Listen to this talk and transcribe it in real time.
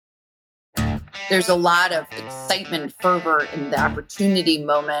There's a lot of excitement, fervor, and the opportunity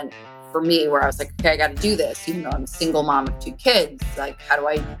moment for me where I was like, okay, I got to do this, even though I'm a single mom of 2 kids. Like, how do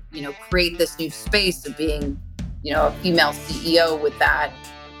I, create this new space of being, a female CEO with that,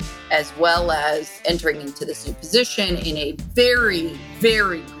 as well as entering into this new position in a very,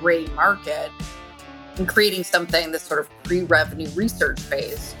 very gray market and creating something that's sort of pre-revenue research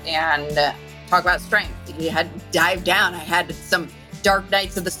phase and talk about strength. You had to dive down. I had some dark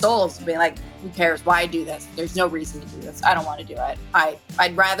nights of the souls being like, who cares why I do this? There's no reason to do this. I don't want to do it.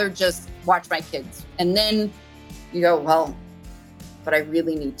 I'd rather just watch my kids. And then you go, well, but I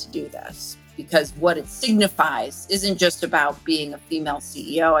really need to do this because what it signifies isn't just about being a female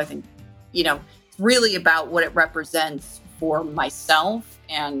CEO. I think, it's really about what it represents for myself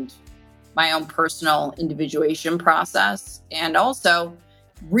and my own personal individuation process. And also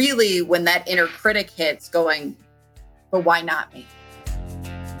really when that inner critic hits going, but why not me?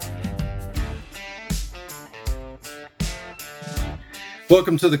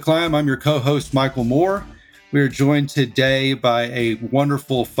 Welcome to The Climb. I'm your co-host, Michael Moore. We are joined today by a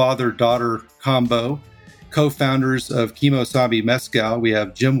wonderful father-daughter combo, co-founders of Psilocybin Mezcal. We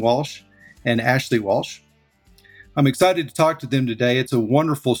have Jim Walsh and Ashley Walsh. I'm excited to talk to them today. It's a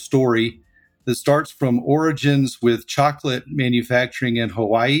wonderful story that starts from origins with chocolate manufacturing in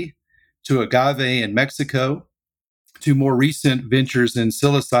Hawaii to agave in Mexico to more recent ventures in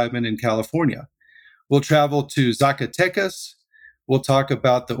psilocybin in California. We'll travel to Zacatecas. We'll talk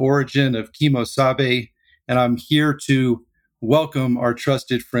about the origin of Psilocybin, and I'm here to welcome our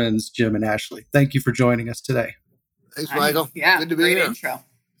trusted friends, Jim and Ashley. Thank you for joining us today. Thanks, Michael. Yeah, good to be great here. Intro.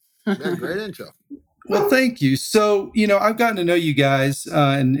 Yeah, great intro. Well, thank you. So, I've gotten to know you guys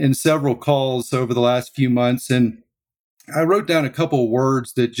in several calls over the last few months, and I wrote down a couple of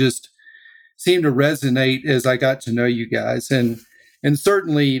words that just seemed to resonate as I got to know you guys, and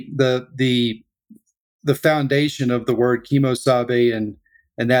certainly the foundation of the word Kimosabe and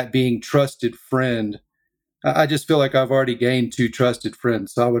that being trusted friend. I just feel like I've already gained 2 trusted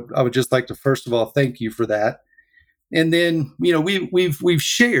friends. So I would just like to first of all thank you for that. And then we've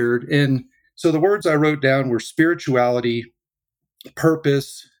shared, and so the words I wrote down were spirituality,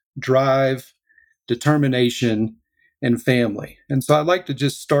 purpose, drive, determination, and family. And so I'd like to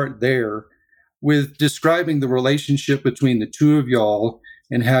just start there with describing the relationship between the 2 of y'all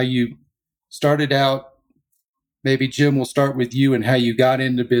and how you started out. Maybe Jim, will start with you and how you got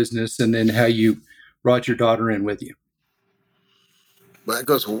into business and then how you brought your daughter in with you. Well, it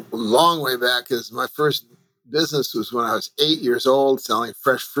goes a long way back because my first business was when I was 8 years old, selling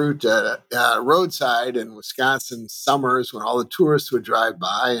fresh fruit at a roadside in Wisconsin summers when all the tourists would drive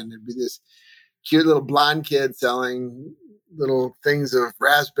by, and there'd be this cute little blonde kid selling little things of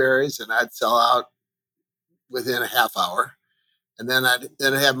raspberries, and I'd sell out within a half hour. And then I'd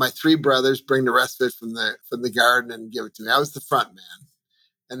have my 3 brothers bring the rest of it from the garden and give it to me. I was the front man,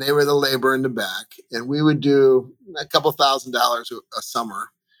 and they were the labor in the back. And we would do a couple $1,000s a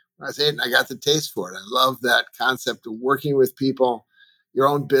summer. When I was 8, and I got the taste for it. I love that concept of working with people, your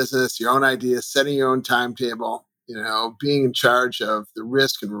own business, your own ideas, setting your own timetable, being in charge of the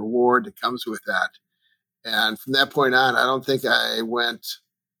risk and reward that comes with that. And from that point on, I don't think I went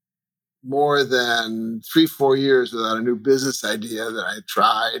more than 3-4 years without a new business idea that I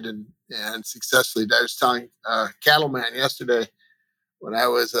tried and successfully. I was telling a cattleman yesterday, when I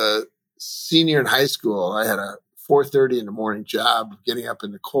was a senior in high school, I had a 4:30 in the morning job of getting up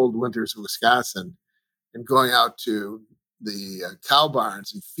in the cold winters of Wisconsin and going out to the cow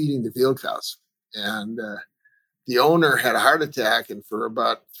barns and feeding the veal cows. And the owner had a heart attack, and for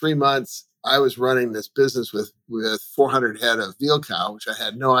about 3 months, I was running this business with 400 head of veal cow, which I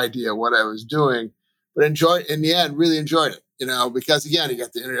had no idea what I was doing, but really enjoyed it, because again, you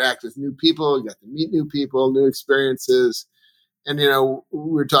got to interact with new people, you got to meet new people, new experiences. And, we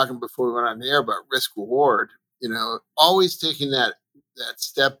were talking before we went on the air about risk reward, always taking that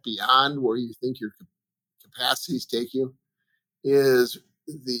step beyond where you think your capacities take you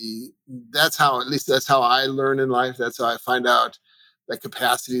that's how I learn in life. That's how I find out the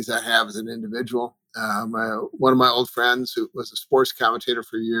capacities I have as an individual. One of my old friends who was a sports commentator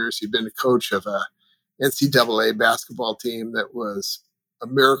for years, he'd been a coach of a NCAA basketball team that was a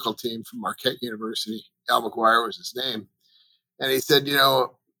miracle team from Marquette University. Al McGuire was his name. And he said,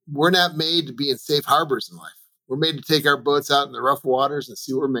 we're not made to be in safe harbors in life. We're made to take our boats out in the rough waters and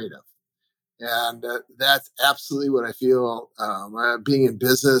see what we're made of. And that's absolutely what I feel being in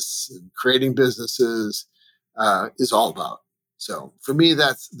business and creating businesses is all about. So for me,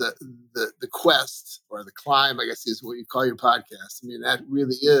 that's the quest or the climb, I guess, is what you call your podcast. I mean, that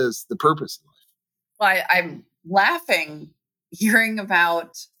really is the purpose in life. Well, I'm laughing hearing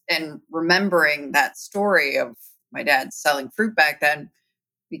about and remembering that story of my dad selling fruit back then,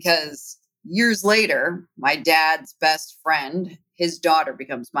 because years later, my dad's best friend, his daughter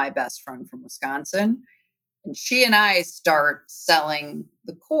becomes my best friend from Wisconsin. And she and I start selling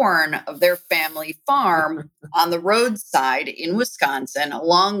the corn of their family farm on the roadside in Wisconsin,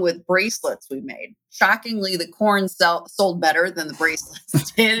 along with bracelets we made. Shockingly, the corn sold better than the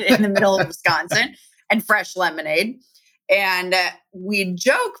bracelets did in the middle of Wisconsin, and fresh lemonade. And we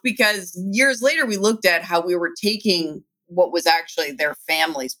joke because years later, we looked at how we were taking what was actually their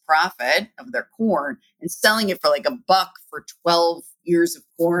family's profit of their corn and selling it for like $1 for 12 years of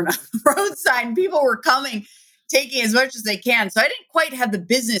corn on the roadside. And people were coming, taking as much as they can. So I didn't quite have the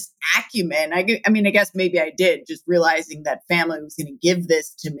business acumen. I mean, I guess maybe I did, just realizing that family was going to give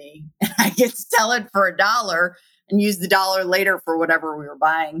this to me and I could sell it for $1 and use the dollar later for whatever we were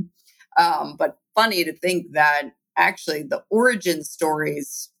buying. But funny to think that actually the origin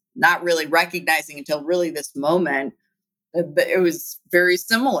stories, not really recognizing until really this moment, it was very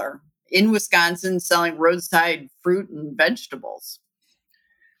similar in Wisconsin, selling roadside fruit and vegetables.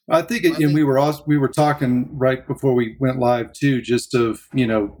 I think, and we were talking right before we went live too, just of,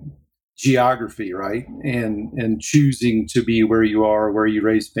 geography, right? And choosing to be where you are, where you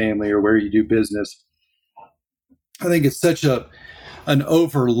raise family or where you do business. I think it's such an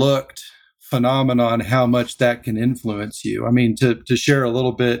overlooked phenomenon, how much that can influence you. I mean, to share a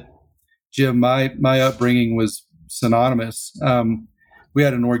little bit, Jim, my upbringing was synonymous. We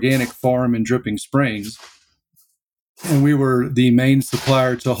had an organic farm in Dripping Springs, and we were the main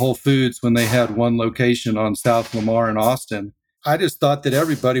supplier to Whole Foods when they had one location on South Lamar in Austin. I just thought that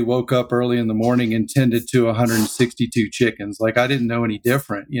everybody woke up early in the morning and tended to 162 chickens. Like, I didn't know any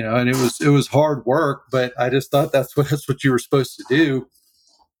different, and it was hard work, but I just thought that's what you were supposed to do.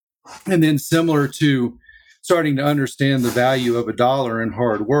 And then, similar to starting to understand the value of $1 in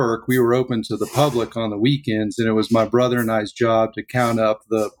hard work, we were open to the public on the weekends, and it was my brother and I's job to count up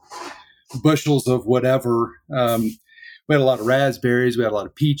the bushels of whatever. We had a lot of raspberries, we had a lot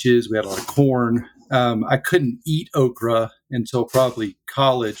of peaches, we had a lot of corn. I couldn't eat okra until probably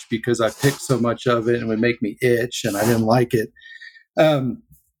college because I picked so much of it and it would make me itch, and I didn't like it.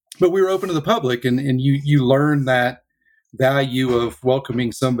 But we were open to the public, and you learn that value of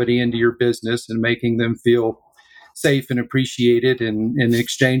welcoming somebody into your business and making them feel safe and appreciated. And in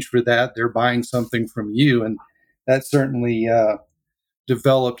exchange for that, they're buying something from you. And that certainly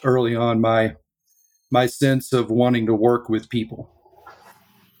developed early on my sense of wanting to work with people.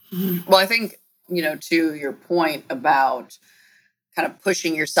 Well, I think, to your point about kind of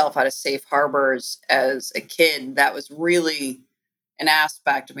pushing yourself out of safe harbors as a kid, that was really an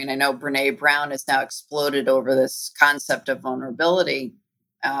aspect. I mean, I know Brene Brown has now exploded over this concept of vulnerability,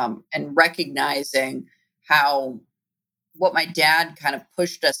 and recognizing how what my dad kind of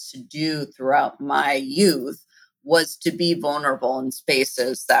pushed us to do throughout my youth was to be vulnerable in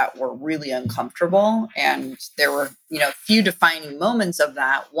spaces that were really uncomfortable. And there were, a few defining moments of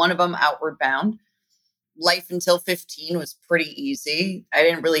that. One of them, Outward Bound. Life until 15 was pretty easy. I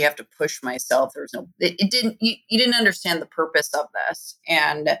didn't really have to push myself. There was you didn't understand the purpose of this.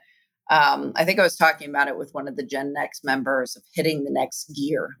 And I think I was talking about it with one of the Gen Next members of hitting the next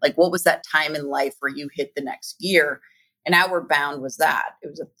gear. Like, what was that time in life where you hit the next gear? And Outward Bound was that. It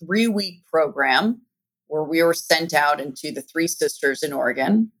was a 3-week program where we were sent out into the Three Sisters in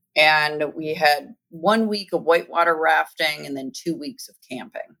Oregon. And we had 1 week of whitewater rafting and then 2 weeks of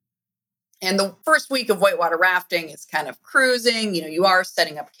camping. And the first week of whitewater rafting is kind of cruising. You are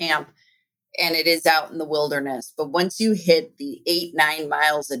setting up camp and it is out in the wilderness. But once you hit the 8-9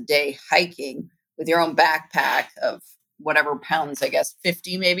 miles a day hiking with your own backpack of whatever pounds, I guess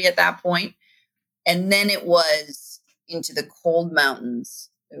 50 maybe at that point. And then it was into the cold mountains.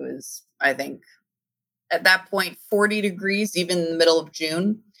 It was, I think, at that point, 40 degrees, even in the middle of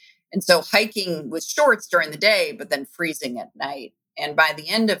June. And so hiking with shorts during the day, but then freezing at night. And by the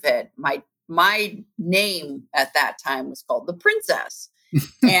end of it, my name at that time was called the Princess.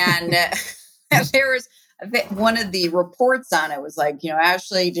 And there was one of the reports on it was like,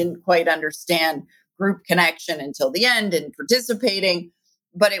 Ashley didn't quite understand group connection until the end and participating.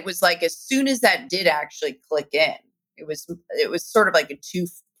 But it was like, as soon as that did actually click in, it was sort of like a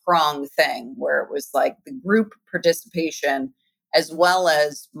two-pronged thing where it was like the group participation as well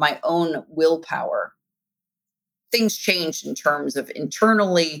as my own willpower. Things changed in terms of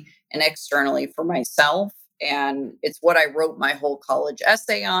internally and externally for myself. And it's what I wrote my whole college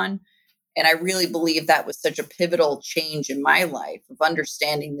essay on. And I really believe that was such a pivotal change in my life of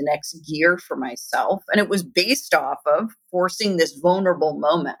understanding the next gear for myself. And it was based off of forcing this vulnerable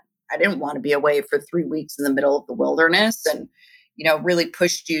moment. I didn't want to be away for 3 weeks in the middle of the wilderness. And, really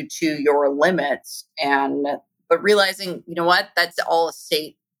pushed you to your limits. But realizing, you know what, that's all a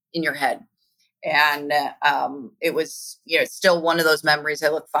state in your head. And it was, still one of those memories I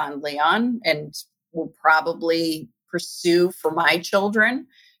look fondly on and will probably pursue for my children,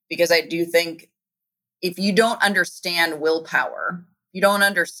 because I do think if you don't understand willpower, you don't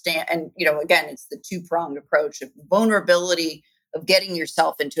understand, and again, it's the two-pronged approach of vulnerability, of getting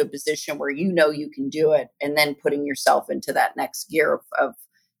yourself into a position where you can do it, and then putting yourself into that next gear of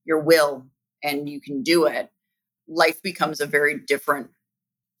your will, and you can do it. Life becomes a very different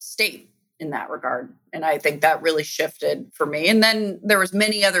state in that regard. And I think that really shifted for me. And then there was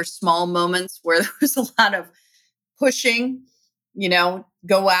many other small moments where there was a lot of pushing,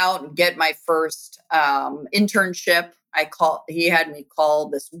 go out and get my first internship. He had me call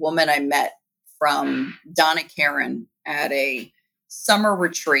this woman I met from Donna Karen at a summer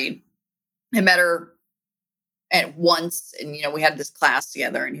retreat. I met her at once, and, we had this class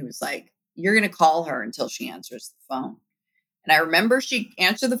together, and he was like, "You're going to call her until she answers the phone." And I remember she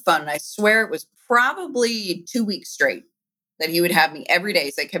answered the phone, and I swear it was probably 2 weeks straight that he would have me every day.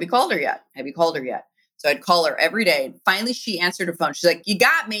 He's like, "Have you called her yet? Have you called her yet?" So I'd call her every day. And finally, she answered her phone. She's like, "You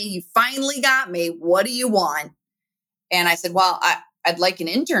got me. You finally got me. What do you want?" And I said, "Well, I'd like an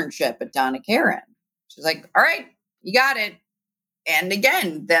internship at Donna Karen." She's like, "All right, you got it." And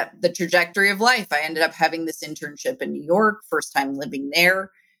again, the trajectory of life, I ended up having this internship in New York, first time living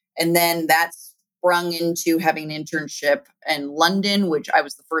there. And then that's sprung into having an internship in London, which I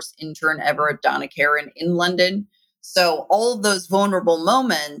was the first intern ever at Donna Karen in London. So all of those vulnerable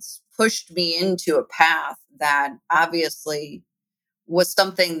moments pushed me into a path that obviously was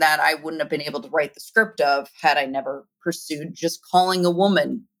something that I wouldn't have been able to write the script of had I never pursued just calling a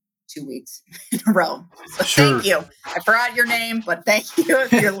woman 2 weeks in a row. So Sure. Thank you. I forgot your name, but thank you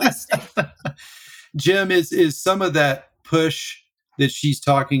if you're listening. Jim, is some of that push that she's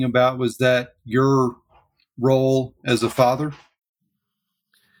talking about, was that your role as a father?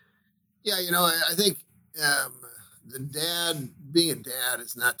 Yeah, I think being a dad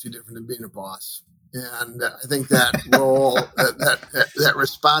is not too different than being a boss. And I think that role, that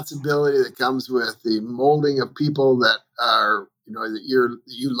responsibility that comes with the molding of people that are, that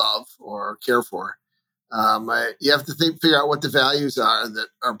you love or care for, you have to figure out what the values are that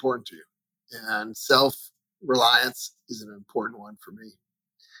are important to you. And self-reliance is an important one for me.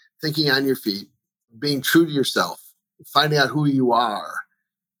 Thinking on your feet, being true to yourself, finding out who you are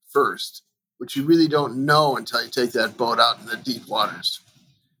first, which you really don't know until you take that boat out in the deep waters,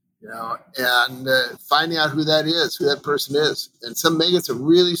 and finding out who that person is. And making some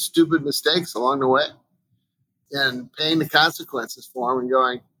really stupid mistakes along the way and paying the consequences for them and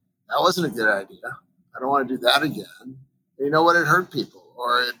going, that wasn't a good idea. I don't want to do that again. And you know what? It hurt people,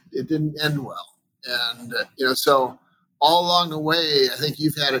 or it didn't end well. And, so all along the way, I think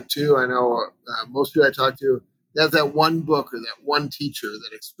you've had it too. I know most people I talk to, they have that one book or that one teacher,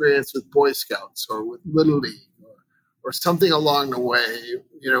 that experience with Boy Scouts or with Little League or something along the way.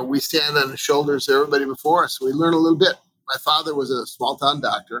 We stand on the shoulders of everybody before us. So we learn a little bit. My father was a small town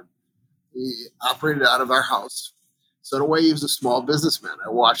doctor. He operated out of our house. So in a way, he was a small businessman. I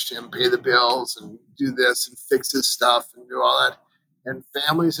watched him pay the bills and do this and fix his stuff and do all that. And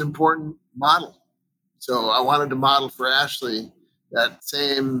family's an important model. So I wanted to model for Ashley that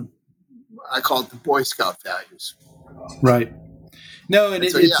same, I call it the Boy Scout values. Right. No, and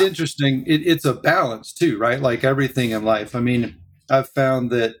it's interesting. It's a balance too, right? Like everything in life. I mean, I've found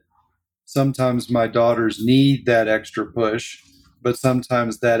that sometimes my daughters need that extra push, but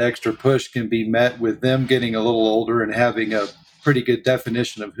sometimes that extra push can be met with them getting a little older and having a pretty good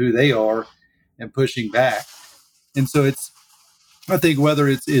definition of who they are and pushing back. And so I think whether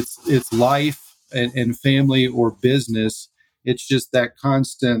it's life and family or business, it's just that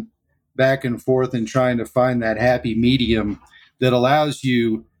constant back and forth and trying to find that happy medium that allows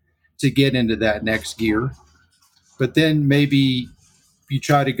you to get into that next gear. But then maybe you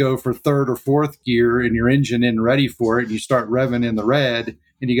try to go for third or fourth gear and your engine isn't ready for it, and you start revving in the red,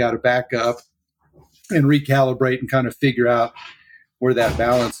 and you got to back up and recalibrate and kind of figure out where that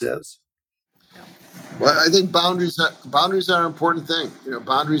balance is. Well, I think boundaries are an important thing.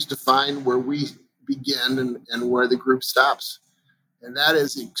 Boundaries define where we begin and where the group stops. And that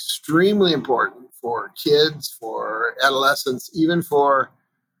is extremely important for kids, for adolescents, even for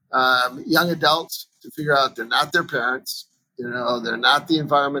young adults, to figure out they're not their parents. They're not the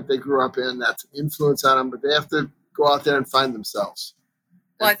environment they grew up in. That's an influence on them, but they have to go out there and find themselves.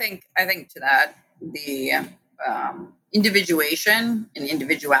 Well, I think to that, the individuation and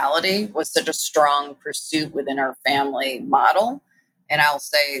individuality was such a strong pursuit within our family model. And I'll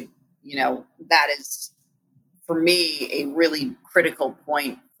say, that is for me, a really critical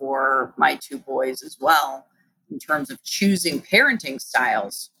point for my two boys as well, in terms of choosing parenting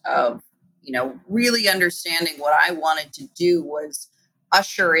styles, of, really understanding what I wanted to do was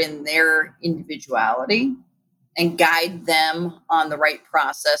usher in their individuality and guide them on the right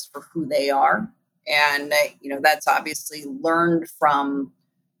process for who they are. And, that's obviously learned from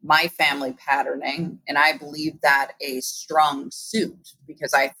my family patterning. And I believe that a strong suit,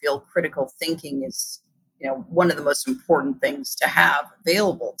 because I feel critical thinking is, one of the most important things to have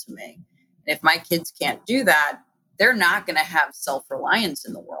available to me. And if my kids can't do that, they're not going to have self-reliance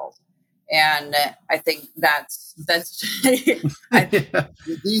in the world. And I think that's Yeah.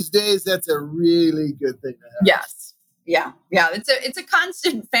 These days, that's a really good thing to have. Yes. Yeah. It's a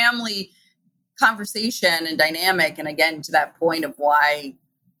constant family conversation and dynamic. And again, to that point of why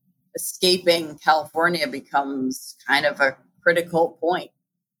escaping California becomes kind of a critical point.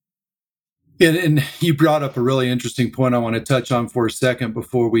 And you brought up a really interesting point I want to touch on for a second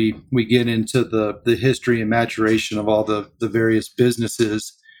before we get into the history and maturation of all the various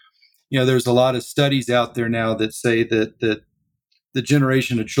businesses. There's a lot of studies out there now that say that the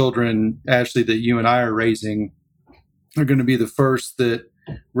generation of children, Ashley, that you and I are raising are going to be the first that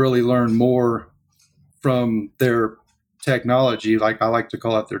really learn more from their technology, like I like to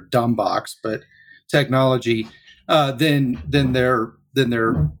call it their dumb box, but technology, than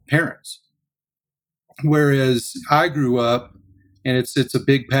their parents. Whereas I grew up, and it's a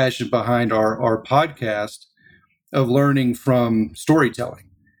big passion behind our podcast, of learning from storytelling.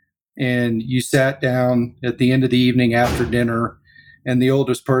 And you sat down at the end of the evening after dinner, and the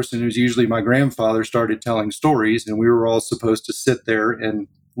oldest person, who's usually my grandfather, started telling stories, and we were all supposed to sit there and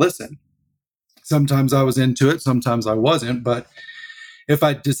listen. Sometimes I was into it, sometimes I wasn't, but if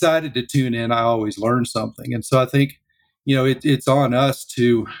I decided to tune in, I always learned something. And so I think, it's on us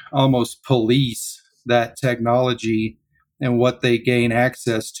to almost police that technology and what they gain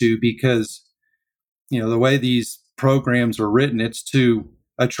access to, because, the way these programs are written, it's to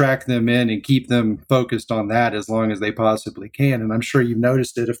attract them in and keep them focused on that as long as they possibly can. And I'm sure you've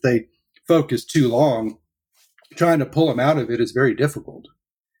noticed it. If they focus too long, trying to pull them out of it is very difficult.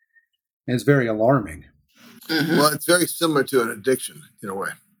 And it's very alarming. Mm-hmm. Well, it's very similar to an addiction in a way.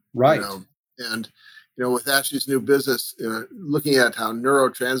 Right. And, with Ashley's new business, looking at how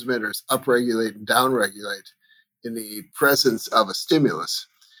neurotransmitters upregulate and downregulate in the presence of a stimulus,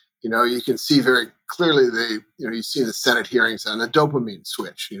 you can see very clearly you see the Senate hearings on the dopamine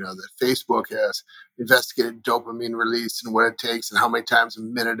switch, that Facebook has investigated dopamine release and what it takes and how many times a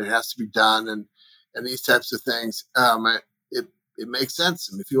minute it has to be done and these types of things. It makes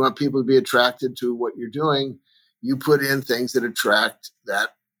sense. And if you want people to be attracted to what you're doing, you put in things that attract that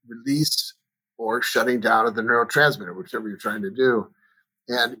release or shutting down of the neurotransmitter, whichever you're trying to do.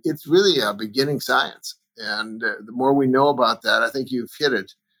 And it's really a beginning science. And the more we know about that, I think you've hit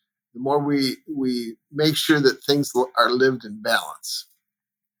it. The more we make sure that things are lived in balance,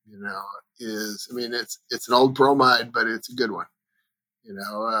 it's an old bromide, but it's a good one,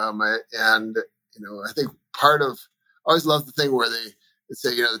 I think part of, I always love the thing where they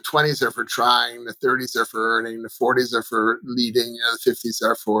say, the 20s are for trying, the 30s are for earning, the 40s are for leading, the 50s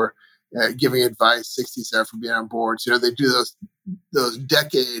are for giving advice, 60s are for being on boards. They do those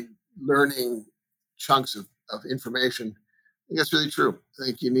decade learning chunks of information. I think that's really true. I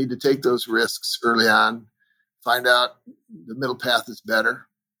think you need to take those risks early on, find out the middle path is better.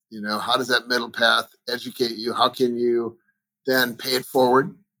 How does that middle path educate you? How can you then pay it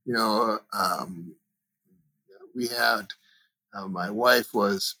forward? We had, my wife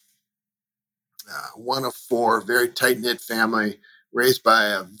was one of four, very tight-knit family, raised by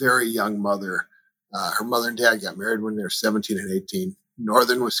a very young mother. Her mother and dad got married when they were 17 and 18,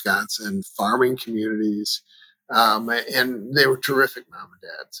 northern Wisconsin, farming communities. And they were terrific mom and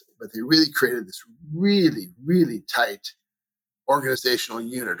dads, but they really created this really, really tight organizational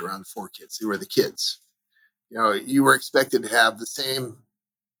unit around four kids. They were the kids. You were expected to have the same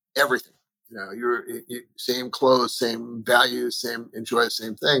everything. You same clothes, same values, enjoy the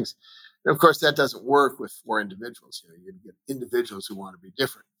same things. And of course, that doesn't work with four individuals. You get individuals who want to be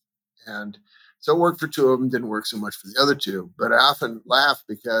different. And so it worked for two of them, didn't work so much for the other two. But I often laugh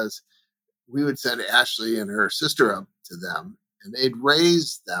because we would send Ashley and her sister up to them, and they'd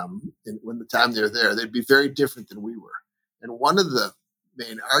raise them. And when the time they were there, they'd be very different than we were. And one of the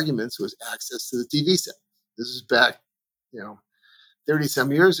main arguments was access to the TV set. This is back, 30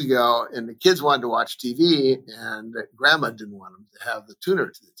 some years ago, and the kids wanted to watch TV, and grandma didn't want them to have the tuner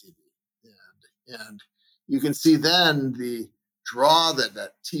to the TV. And you can see then the draw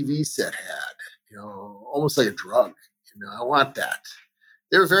that TV set had, almost like a drug. I want that.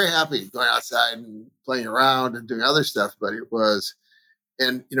 they were very happy going outside and playing around and doing other stuff. But it was,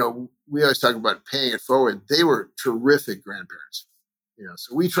 and we always talk about paying it forward. They were terrific grandparents,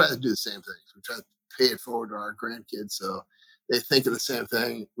 so we try to do the same things. We try to pay it forward to our grandkids so they think of the same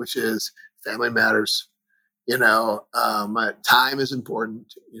thing, which is family matters. Time is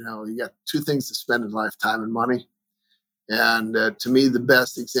important. You got two things to spend in life: time and money. And to me, the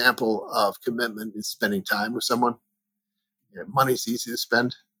best example of commitment is spending time with someone. Money's easy to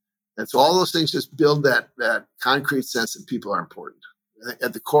spend. And so all those things just build that concrete sense that people are important.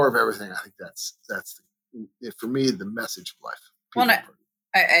 At the core of everything, I think that's for me, the message of life. Well,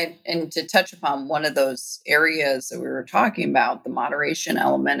 and to touch upon one of those areas that we were talking about, the moderation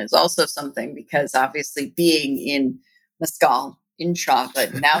element is also something, because obviously being in Mezcal, in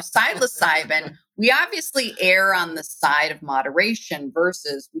chocolate, now psilocybin, we obviously err on the side of moderation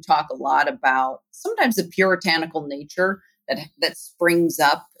versus we talk a lot about sometimes the puritanical nature that springs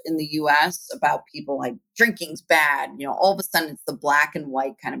up in the US about people like drinking's bad. All of a sudden it's the black and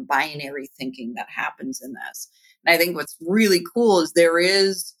white kind of binary thinking that happens in this. And I think what's really cool is there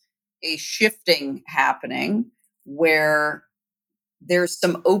is a shifting happening where there's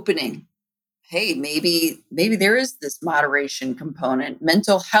some opening. Hey, maybe there is this moderation component.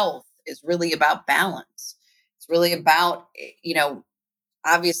 Mental health is really about balance. It's really about,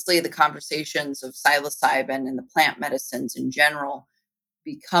 obviously the conversations of psilocybin and the plant medicines in general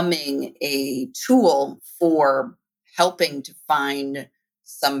becoming a tool for helping to find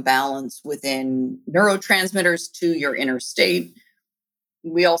some balance within neurotransmitters to your inner state.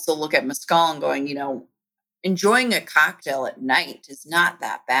 We also look at Mezcal and going, enjoying a cocktail at night is not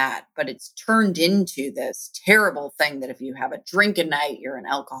that bad, but it's turned into this terrible thing that if you have a drink at night, you're an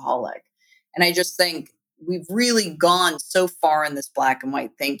alcoholic. And I just think we've really gone so far in this black and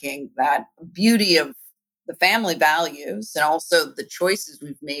white thinking that the beauty of the family values and also the choices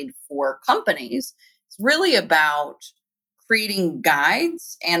we've made for companies, it's really about creating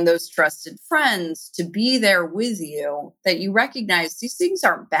guides and those trusted friends to be there with you, that you recognize these things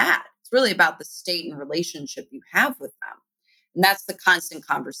aren't bad. It's really about the state and relationship you have with them. And that's the constant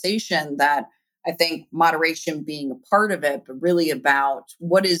conversation that I think moderation being a part of it, but really about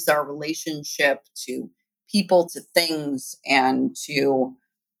what is our relationship to people, to things, and to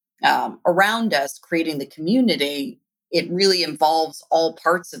around us, creating the community. It really involves all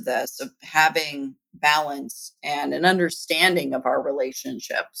parts of this, of having balance and an understanding of our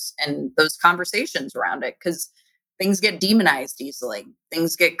relationships and those conversations around it, because things get demonized easily.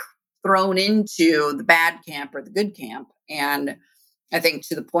 Things get thrown into the bad camp or the good camp. And I think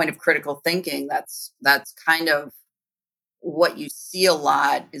to the point of critical thinking, that's kind of what you see a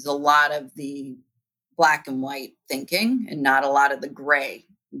lot, is a lot of the black and white thinking and not a lot of the gray,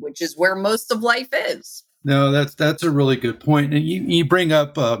 which is where most of life is. No, that's a really good point. And you bring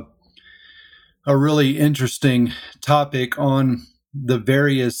up a really interesting topic on the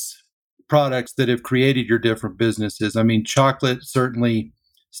various products that have created your different businesses. I mean, chocolate certainly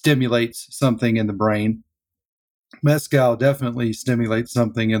stimulates something in the brain. Mezcal definitely stimulates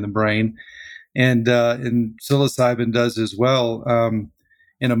something in the brain. And psilocybin does as well,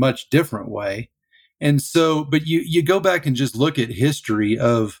 in a much different way. And so, but you go back and just look at history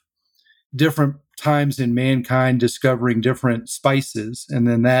of different times in mankind discovering different spices, and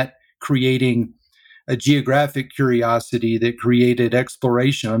then that creating a geographic curiosity that created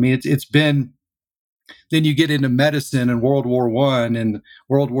exploration. I mean, it's been, then you get into medicine and World War I and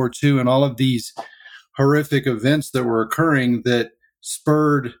World War II and all of these horrific events that were occurring that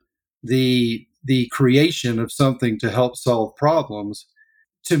spurred the creation of something to help solve problems.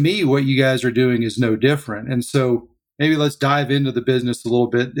 To me, what you guys are doing is no different. And so maybe let's dive into the business a little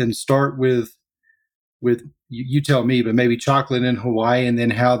bit and start with you tell me, but maybe chocolate in Hawaii, and then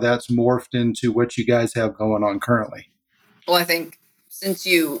how that's morphed into what you guys have going on currently. Well, I think since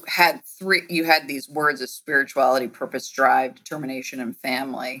you had these words of spirituality, purpose, drive, determination, and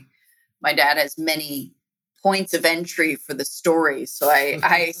family. My dad has many points of entry for the story. So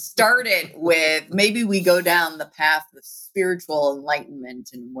I started with, maybe we go down the path of spiritual enlightenment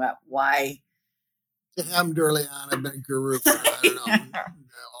and why. It happened early on. I've been a guru for, I don't know,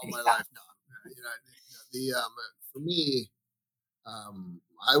 all my life now. For me,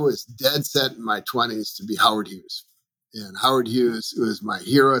 I was dead set in my 20s to be Howard Hughes. And Howard Hughes was my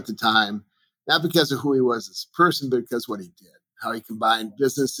hero at the time, not because of who he was as a person, but because of what he did, how he combined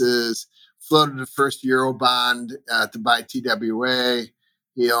businesses, floated the first Euro bond to buy TWA.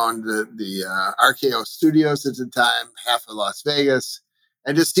 He owned the RKO Studios at the time, half of Las Vegas,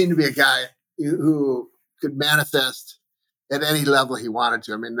 and just seemed to be a guy who could manifest at any level he wanted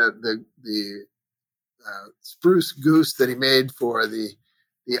to. I mean, the spruce goose that he made for the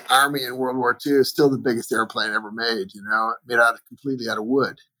the Army in World War II is still the biggest airplane ever made, made completely out of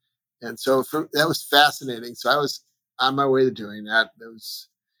wood. And so that was fascinating. So I was on my way to doing that. It was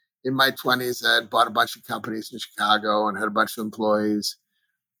in my 20s. I had bought a bunch of companies in Chicago and had a bunch of employees.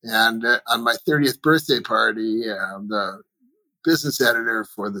 And on my 30th birthday party, the business editor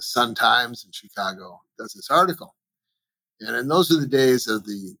for the Sun-Times in Chicago does this article. And those are the days of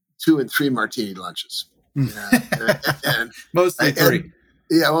the 2 and 3 martini lunches. And mostly 3.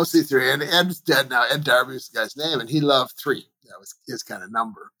 Mostly 3. And Ed's dead now. Ed Darby was the guy's name, and he loved 3. That was his kind of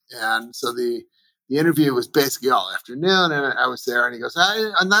number. And so the interview was basically all afternoon, and I was there, and he goes, now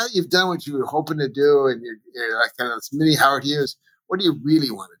that you've done what you were hoping to do, and you're like kind of this mini Howard Hughes, what do you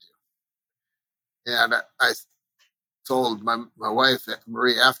really want to do? And I told my wife,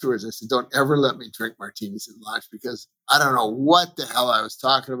 Marie, afterwards, I said, don't ever let me drink martinis at lunch, because I don't know what the hell I was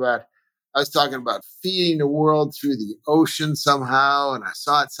talking about. I was talking about feeding the world through the ocean somehow, and I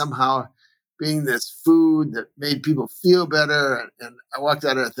saw it somehow being this food that made people feel better. And I walked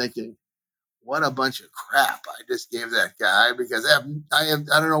out of there thinking, what a bunch of crap I just gave that guy, because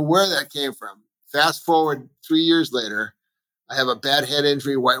I don't know where that came from. Fast forward 3 years later, I have a bad head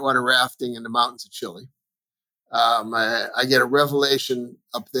injury, whitewater rafting in the mountains of Chile. I get a revelation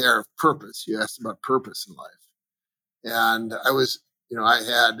up there of purpose. You asked about purpose in life. And I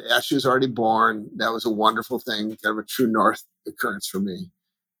had Ashley was already born. That was a wonderful thing, kind of a true north occurrence for me.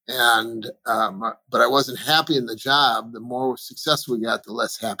 And but I wasn't happy in the job. The more successful we got, the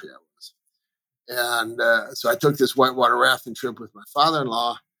less happy I was. And so I took this whitewater rafting trip with my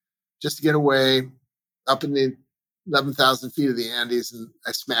father-in-law just to get away up in the 11,000 feet of the Andes, and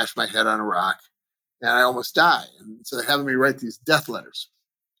I smashed my head on a rock, and I almost died. And so they're having me write these death letters.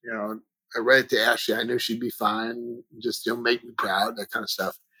 I write it to Ashley. I knew she'd be fine, just make me proud, that kind of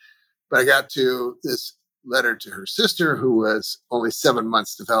stuff. But I got to this letter to her sister, who was only 7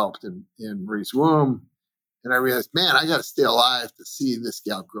 months developed in Marie's womb. And I realized, man, I got to stay alive to see this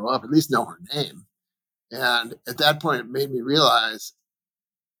gal grow up, at least know her name. And at that point, it made me realize,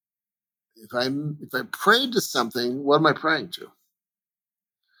 if I prayed to something, what am I praying to?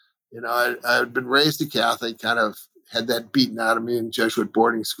 I had been raised a Catholic, kind of had that beaten out of me in Jesuit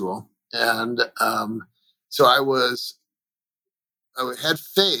boarding school. And so I had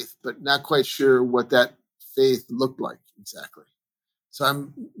faith, but not quite sure what that faith looked like exactly. So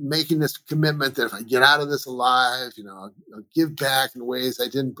I'm making this commitment that if I get out of this alive, I'll give back in ways I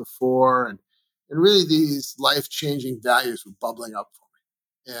didn't before. And really these life-changing values were bubbling up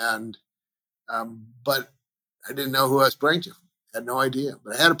for me. And but I didn't know who I was praying to. I had no idea,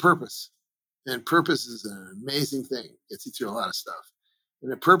 but I had a purpose. And purpose is an amazing thing. It gets you through a lot of stuff. And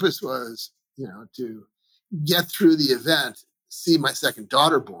the purpose was, to get through the event, see my second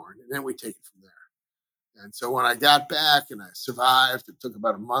daughter born, and then we take it from there. And so when I got back and I survived, it took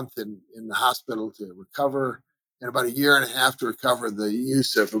about a month in the hospital to recover, and about a year and a half to recover the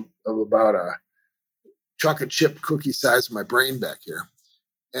use of about a chocolate chip cookie size of my brain back here.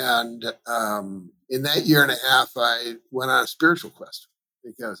 And in that year and a half, I went on a spiritual quest,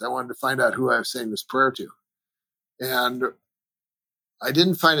 because I wanted to find out who I was saying this prayer to. And I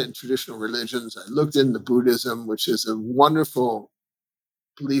didn't find it in traditional religions. I looked into Buddhism, which is a wonderful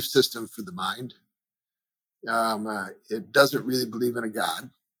belief system for the mind. It doesn't really believe in a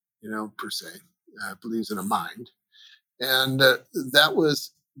God, per se. It believes in a mind. And that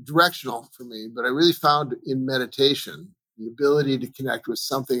was directional for me. But I really found in meditation the ability to connect with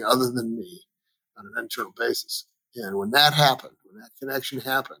something other than me on an internal basis. And when that happened, when that connection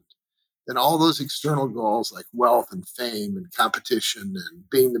happened, then all those external goals like wealth and fame and competition and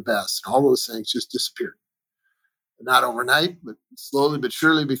being the best, and all those things just disappeared. Not overnight, but slowly but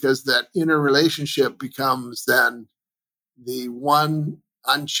surely, because that inner relationship becomes then the one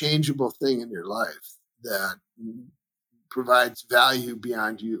unchangeable thing in your life that provides value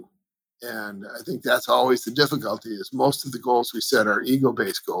beyond you. And I think that's always the difficulty, is most of the goals we set are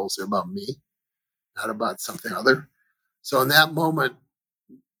ego-based goals. They're about me, not about something other. So in that moment,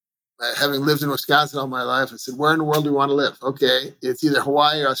 having lived in Wisconsin all my life, I said, where in the world do we want to live? Okay, it's either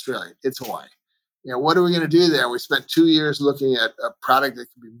Hawaii or Australia. It's Hawaii. What are we going to do there? We spent 2 years looking at a product that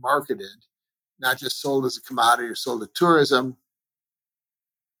can be marketed, not just sold as a commodity or sold to tourism.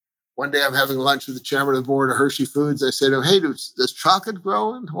 One day I'm having lunch with the chairman of the board of Hershey Foods. I said to him, hey, does chocolate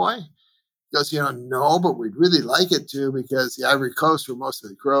grow in Hawaii? He goes, no, but we'd really like it to, because the Ivory Coast, where most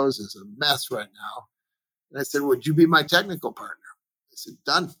of it grows, is a mess right now. And I said, would you be my technical partner? I said,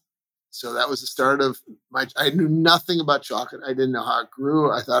 done. So that was the start of I knew nothing about chocolate. I didn't know how it grew.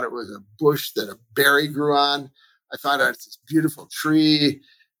 I thought it was a bush that a berry grew on. I found out it's this beautiful tree.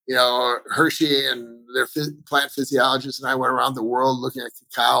 Hershey and their plant physiologists and I went around the world looking at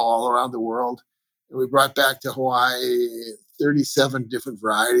cacao all around the world. And we brought back to Hawaii 37 different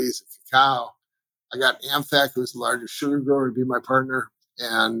varieties of cacao. I got AmFac, who's the largest sugar grower, to be my partner,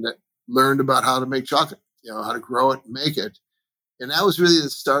 and learned about how to make chocolate, how to grow it and make it. And that was really the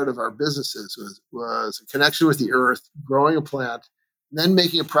start of our businesses was a connection with the earth, growing a plant, and then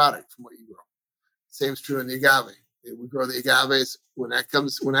making a product from what you grow. Same is true in the agave. We grow the agaves. When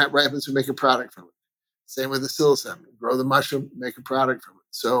that ripens, we make a product from it. Same with the psilocybin. We grow the mushroom, make a product from it.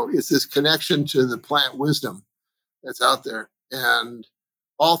 So it's this connection to the plant wisdom that's out there. And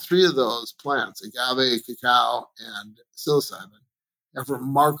all three of those plants, agave, cacao, and psilocybin, have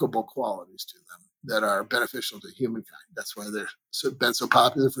remarkable qualities to them that are beneficial to humankind. That's why they've been so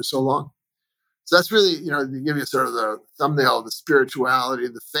popular for so long. So that's really, to give you sort of the thumbnail, the spirituality.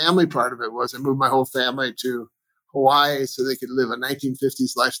 The family part of it was I moved my whole family to Hawaii so they could live a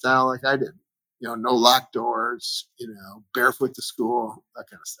 1950s lifestyle like I did. No locked doors, barefoot to school, that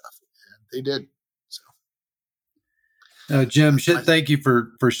kind of stuff. And they did. So, Jim, thank you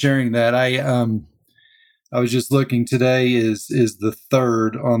for sharing that. I was just looking. Today is the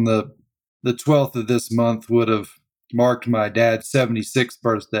 3rd. On the 12th of this month would have marked my dad's 76th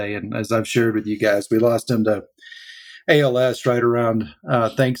birthday. And as I've shared with you guys, we lost him to ALS right around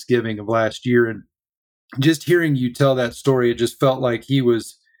Thanksgiving of last year. And just hearing you tell that story, it just felt like he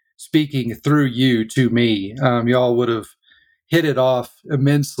was speaking through you to me. Y'all would have hit it off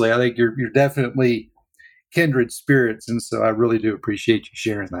immensely. I think you're definitely kindred spirits. And so I really do appreciate you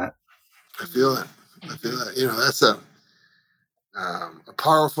sharing that. I feel that. That's a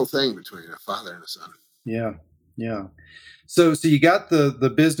powerful thing between a father and a son. Yeah. So you got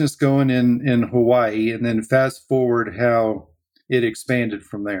the business going in Hawaii, and then fast forward how it expanded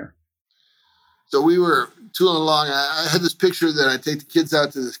from there. So we were tooling along. I had this picture that I'd take the kids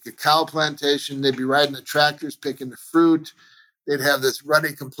out to this cacao plantation. They'd be riding the tractors, picking the fruit. They'd have this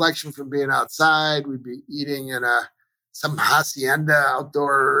ruddy complexion from being outside. We'd be eating in some hacienda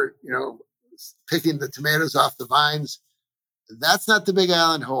outdoor, picking the tomatoes off the vines. That's not the Big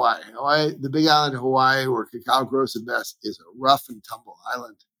Island, Hawaii. The Big Island, Hawaii, where cacao grows the best, is a rough and tumble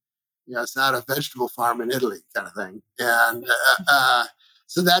island. It's not a vegetable farm in Italy kind of thing. And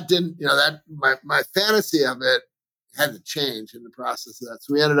so that didn't, my fantasy of it had to change in the process of that.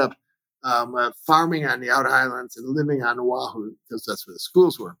 So we ended up farming on the outer islands and living on Oahu because that's where the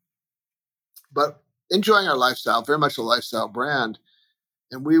schools were. But enjoying our lifestyle, very much a lifestyle brand.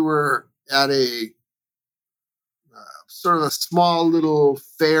 And we were at a sort of a small little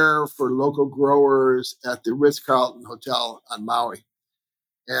fair for local growers at the Ritz-Carlton Hotel on Maui.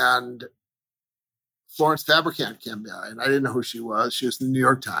 And Florence Fabricant came by, and I didn't know who she was. She was in the New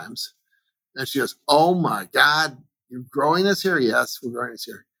York Times. And she goes, "Oh my God, you're growing this here?" "Yes, we're growing this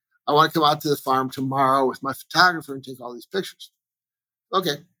here. I want to come out to the farm tomorrow with my photographer and take all these pictures."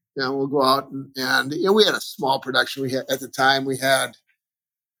 Okay. We'll go out and we had a small production. At the time we had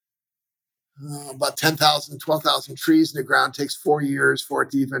about 10,000, 12,000 trees in the ground. It takes 4 years for it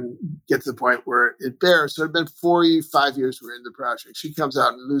to even get to the point where it bears. So it had been 45 years we're in the project. She comes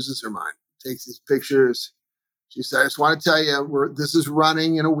out and loses her mind, takes these pictures. She said, "I just want to tell you, this is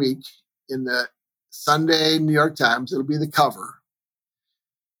running in a week in the Sunday New York Times. It'll be the cover.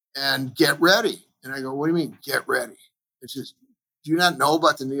 And get ready." And I go, "What do you mean, get ready?" And she says, "Do you not know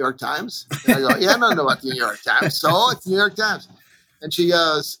about the New York Times?" And I go, "Yeah, I don't know about the New York Times." "So it's the New York Times." And she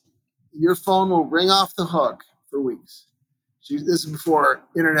goes, "Your phone will ring off the hook for weeks." This is before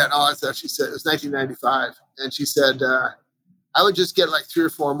internet and all that stuff. She said, it was 1995. And she said, "I would just get like 3 or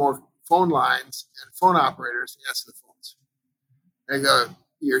 4 more phone lines and phone operators to answer the phones." And I go,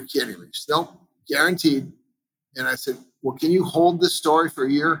 "You're kidding me." She said, "Nope, guaranteed." And I said, "Well, can you hold this story for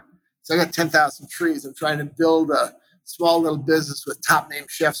a year?" So I got 10,000 trees. I'm trying to build a small little business with top name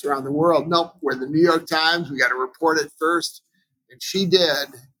chefs around the world. Nope, we're the New York Times. We got to report it first. And she did.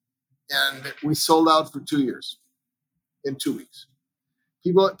 And we sold out for 2 years in 2 weeks.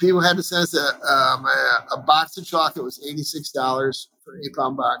 People had to send us a box of chocolate. It was $86 for an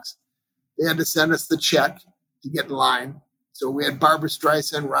 8-pound box. They had to send us the check to get in line. So we had Barbara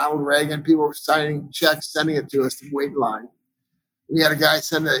Streisand, Ronald Reagan. People were signing checks, sending it to us to wait in line. We had a guy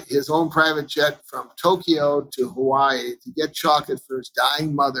send his own private jet from Tokyo to Hawaii to get chocolate for his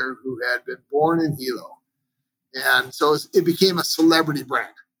dying mother who had been born in Hilo. And so it became a celebrity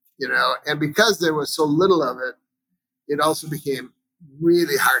brand. And because there was so little of it, it also became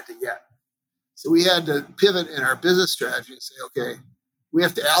really hard to get. So we had to pivot in our business strategy and say, okay, we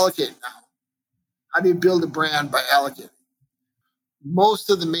have to allocate now. How do you build a brand by allocating? Most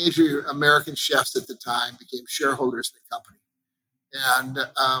of the major American chefs at the time became shareholders in the company. And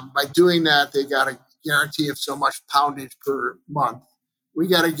by doing that, they got a guarantee of so much poundage per month. We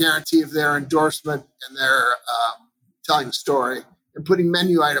got a guarantee of their endorsement and their telling the story and putting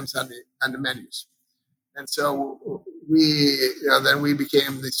menu items on the menus. And so then we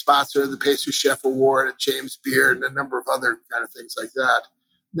became the sponsor of the Pastry Chef Award at James Beard and a number of other kind of things like that.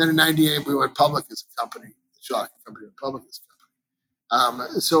 And then in '98, we went public as a company. The chocolate company went public as a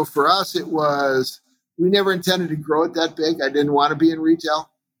company. So for us, we never intended to grow it that big. I didn't want to be in retail.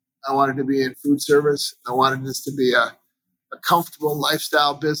 I wanted to be in food service. I wanted this to be a comfortable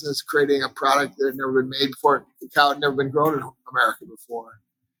lifestyle business, creating a product that had never been made before. Cacao had never been grown in America before.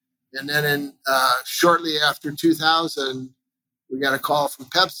 And then shortly after 2000, we got a call from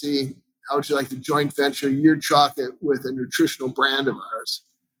Pepsi. How would you like to joint venture your chocolate with a nutritional brand of ours?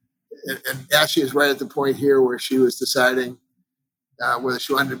 And Ashley is right at the point here where she was deciding whether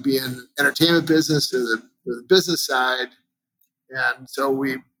she wanted to be in the entertainment business or the business side. And so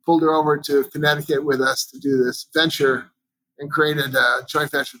we pulled her over to Connecticut with us to do this venture and created a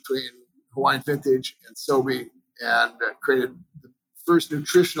joint venture between Hawaiian Vintage and Sobe, and created the first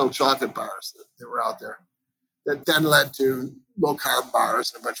nutritional chocolate bars that were out there. That then led to low-carb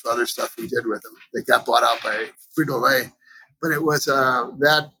bars and a bunch of other stuff we did with them. They got bought out by Frito-Lay. But it was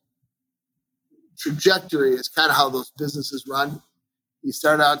that trajectory is kind of how those businesses run. You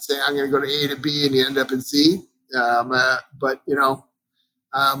start out saying, I'm going to go to A to B, and you end up in C. But you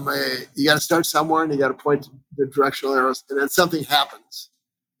got to start somewhere, and you got to point the directional arrows, and then something happens.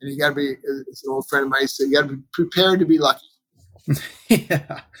 And you got to be, as an old friend of mine used to say, you got to be prepared to be lucky.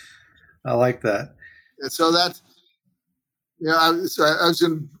 Yeah, I like that. And so that's, I was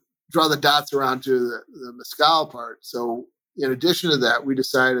going to draw the dots around to the Mezcal part. So in addition to that, we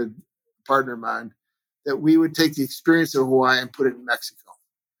decided, a partner of mine, that we would take the experience of Hawaii and put it in Mexico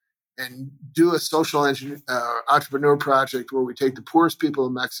and do a social entrepreneur project where we take the poorest people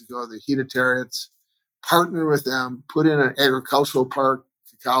in Mexico, the Hereditarians, partner with them, put in an agricultural park,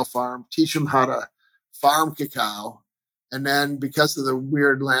 cacao farm, teach them how to farm cacao. And then because of the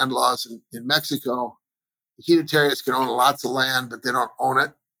weird land laws in Mexico, the Hereditarians can own lots of land, but they don't own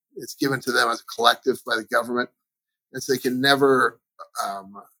it. It's given to them as a collective by the government. And so they can never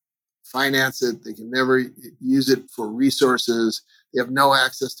finance it. They can never use it for resources. They have no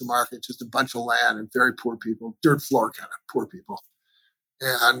access to market, just a bunch of land and very poor people, dirt floor kind of poor people.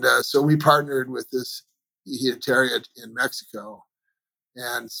 And so we partnered with this Hereditarian in Mexico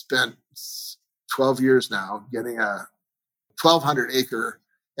and spent 12 years now getting a 1,200-acre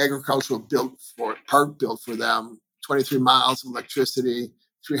agricultural park built for them, 23 miles of electricity,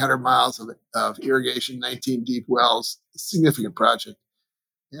 300 miles of irrigation, 19 deep wells, a significant project.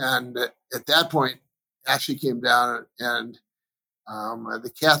 And at that point, Ashley came down and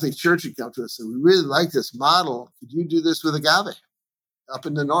the Catholic Church had come to us and said, we really like this model. Could you do this with agave up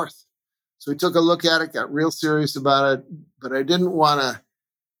in the north? So we took a look at it, got real serious about it, but I didn't want to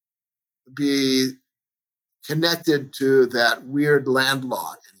be connected to that weird land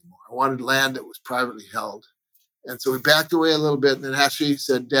law anymore. I wanted land that was privately held. And so we backed away a little bit, and then Ashley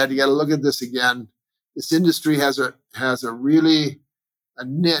said, Dad, you got to look at this again. This industry has a really a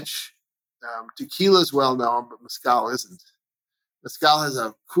niche. Tequila is well known, but Mezcal isn't. Mezcal has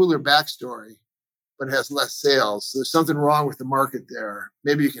a cooler backstory, but it has less sales. So there's something wrong with the market there.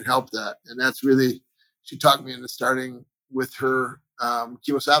 Maybe you can help that. And that's really, she talked me into starting with her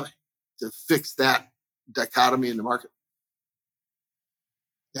Kimosabe to fix that dichotomy in the market.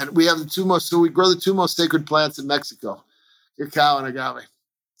 And we have we grow the two most sacred plants in Mexico, cacao and agave.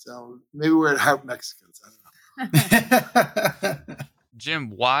 So maybe we're at heart Mexicans. I don't know. Jim,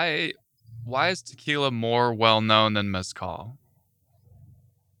 why is tequila more well known than mezcal?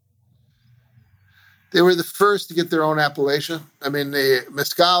 They were the first to get their own appellation. I mean, the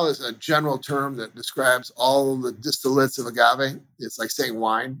mezcal is a general term that describes all the distillates of agave. It's like saying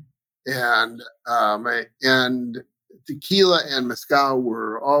wine. And tequila and mezcal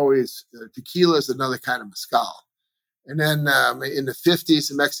were always, tequila is another kind of mezcal. And then in the 50s,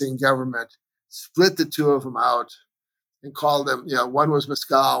 the Mexican government split the two of them out and called them, one was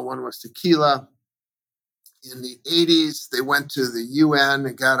mezcal, one was tequila. In the 80s, they went to the UN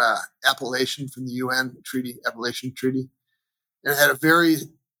and got an appellation from the UN appellation treaty. And it had a very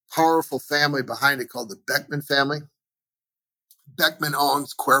powerful family behind it called the Beckman family. Beckman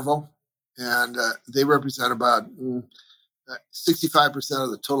owns Cuervo, and they represent about 65%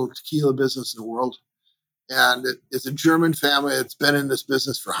 of the total tequila business in the world. And it's a German family that's been in this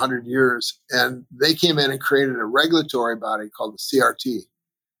business for 100 years. And they came in and created a regulatory body called the CRT.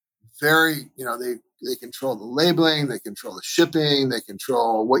 They control the labeling, they control the shipping, they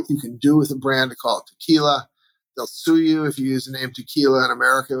control what you can do with a brand to call it tequila. They'll sue you if you use the name tequila in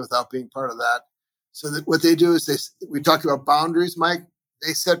America without being part of that. So that what they do is we talked about boundaries, Mike.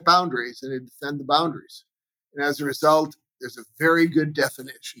 They set boundaries and they defend the boundaries. And as a result, there's a very good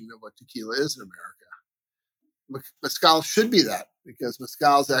definition of what tequila is in America. Mezcal should be that because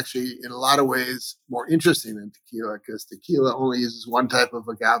mezcal is actually, in a lot of ways, more interesting than tequila because tequila only uses one type of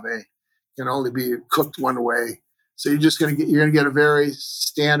agave, can only be cooked one way. So you're going to get a very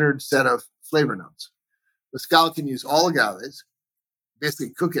standard set of flavor notes. Mezcal can use all agaves,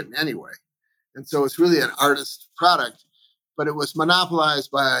 basically cook it in any way. And so it's really an artist product, but it was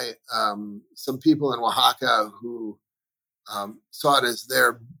monopolized by some people in Oaxaca who saw it as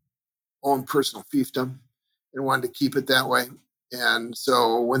their own personal fiefdom and wanted to keep it that way. And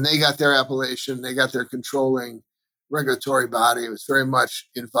so when they got their appellation, they got their controlling regulatory body. It was very much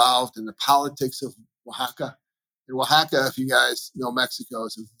involved in the politics of Oaxaca. And Oaxaca, if you guys know Mexico,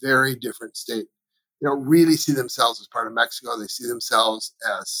 is a very different state. They don't really see themselves as part of Mexico. They see themselves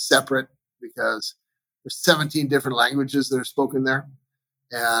as separate because there's 17 different languages that are spoken there.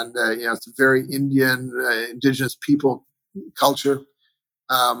 And, it's a very Indian, indigenous people culture.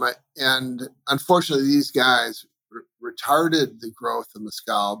 And unfortunately, these guys retarded the growth of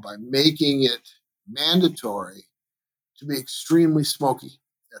mezcal by making it mandatory to be extremely smoky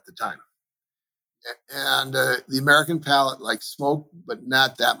at the time. And the American palate likes smoke, but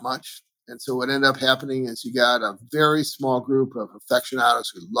not that much. And so what ended up happening is you got a very small group of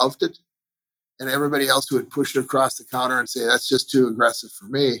aficionados who loved it, and everybody else who would push it across the counter and say, that's just too aggressive for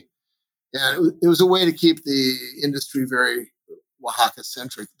me. And it was a way to keep the industry very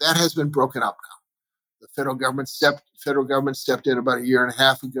Oaxaca-centric. That has been broken up now. The federal government stepped in about a year and a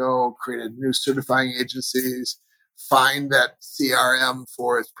half ago, created new certifying agencies, fined that CRM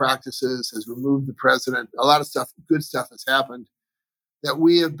for its practices, has removed the president. A lot of stuff, good stuff has happened that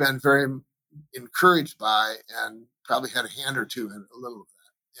we have been very encouraged by and probably had a hand or two in a little of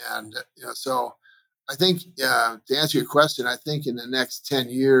that. And, so I think to answer your question, I think in the next 10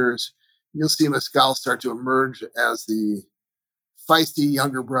 years, you'll see mezcal start to emerge as the feisty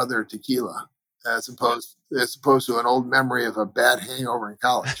younger brother tequila, as opposed to an old memory of a bad hangover in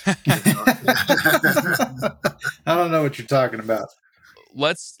college. I don't know what you're talking about.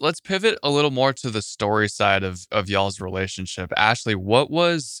 Let's pivot a little more to the story side of y'all's relationship. Ashley, what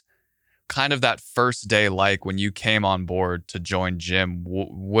was kind of that first day like when you came on board to join Jim?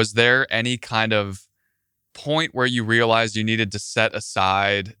 Was there any kind of point where you realized you needed to set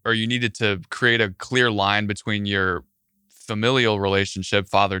aside or you needed to create a clear line between your familial relationship,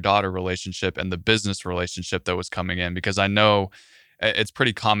 father-daughter relationship, and the business relationship that was coming in? Because I know it's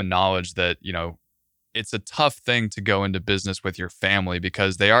pretty common knowledge that, it's a tough thing to go into business with your family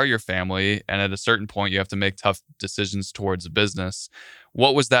because they are your family. And at a certain point, you have to make tough decisions towards a business.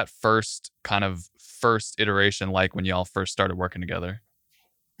 What was that first iteration like when y'all first started working together?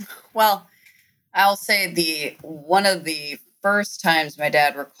 Well, I'll say one of the first times my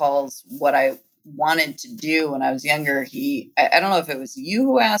dad recalls what I wanted to do when I was younger, I don't know if it was you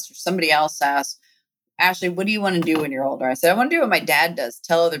who asked or somebody else asked, Ashley, what do you want to do when you're older? I said, I want to do what my dad does,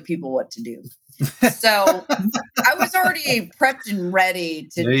 tell other people what to do. So I was already prepped and ready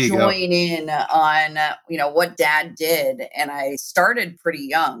to join in on, what dad did. And I started pretty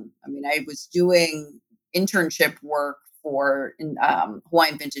young. I mean, I was doing internship work for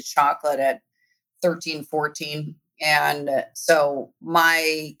Hawaiian Vintage Chocolate at 13, 14. And so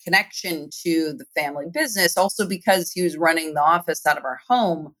my connection to the family business, also because he was running the office out of our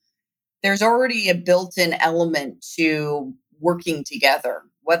home, there's already a built-in element to working together,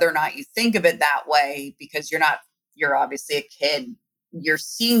 whether or not you think of it that way, because you're obviously a kid. You're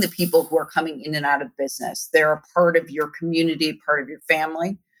seeing the people who are coming in and out of business. They're a part of your community, part of your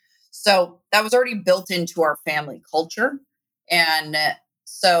family. So that was already built into our family culture. And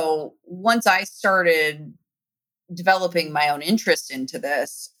so once I started developing my own interest into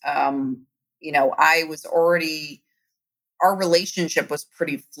this, I was already, our relationship was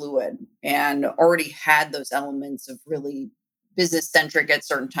pretty fluid and already had those elements of really business centric at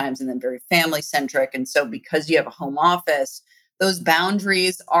certain times and then very family centric. And so because you have a home office, those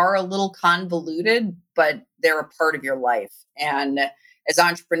boundaries are a little convoluted, but they're a part of your life. And as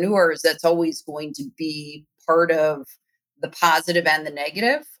entrepreneurs, that's always going to be part of the positive and the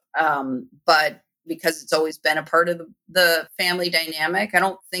negative. But because it's always been a part of the family dynamic, I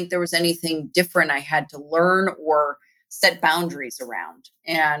don't think there was anything different I had to learn or set boundaries around.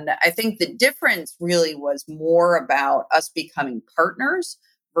 And I think the difference really was more about us becoming partners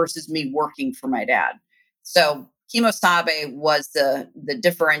versus me working for my dad. So Kimosabe was the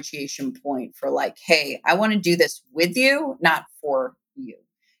differentiation point for like, hey, I want to do this with you, not for you.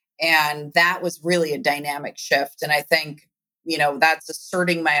 And that was really a dynamic shift. And I think, that's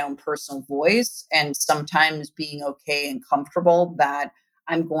asserting my own personal voice and sometimes being okay and comfortable that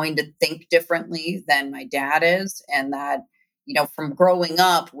I'm going to think differently than my dad is. And that, from growing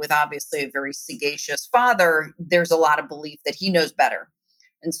up with obviously a very sagacious father, there's a lot of belief that he knows better.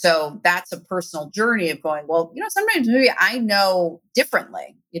 And so that's a personal journey of going, well, sometimes maybe I know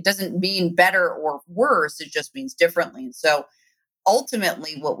differently. It doesn't mean better or worse. It just means differently. And so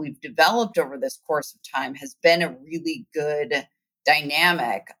ultimately what we've developed over this course of time has been a really good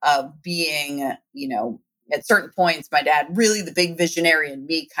dynamic of being, at certain points, my dad, really the big visionary, and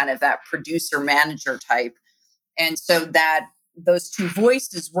me kind of that producer manager type. And so that those two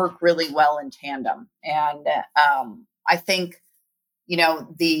voices work really well in tandem. And I think,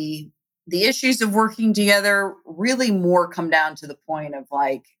 the issues of working together really more come down to the point of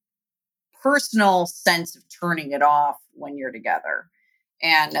like personal sense of turning it off when you're together.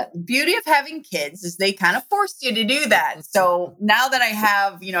 And the beauty of having kids is they kind of force you to do that. So now that I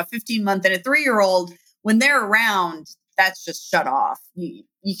have, a 15-month and a 3-year-old, when they're around, that's just shut off. You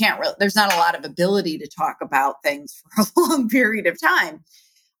can't really, there's not a lot of ability to talk about things for a long period of time.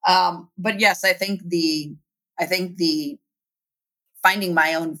 But yes, I think the finding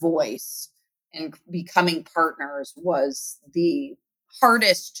my own voice and becoming partners was the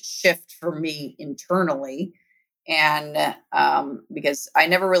hardest shift for me internally. And because I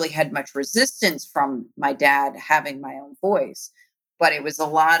never really had much resistance from my dad having my own voice, but it was a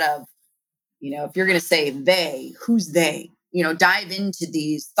lot of, if you're going to say they, who's they? Dive into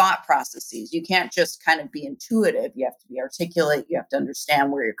these thought processes. You can't just kind of be intuitive. You have to be articulate. You have to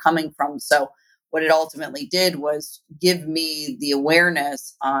understand where you're coming from. So what it ultimately did was give me the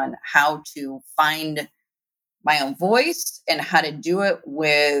awareness on how to find my own voice and how to do it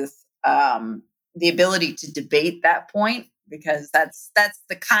with the ability to debate that point, because that's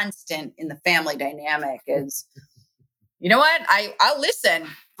the constant in the family dynamic is, you know what, I'll listen,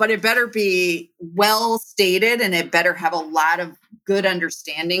 but it better be well stated and it better have a lot of good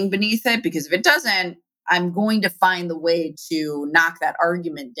understanding beneath it, because if it doesn't, I'm going to find the way to knock that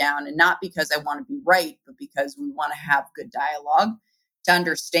argument down. And not because I want to be right, but because we want to have good dialogue to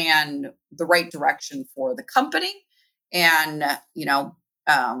understand the right direction for the company. And,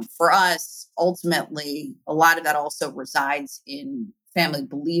 for us, ultimately, a lot of that also resides in family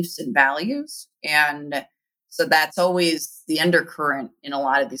beliefs and values. And so that's always the undercurrent in a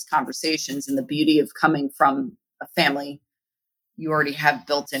lot of these conversations. And the beauty of coming from a family, you already have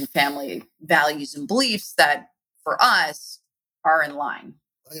built-in family values and beliefs that for us are in line.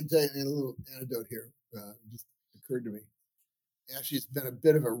 I can tell you a little anecdote here. Just occurred to me. Ashley's been a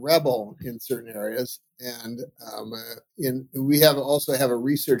bit of a rebel in certain areas, and we also have a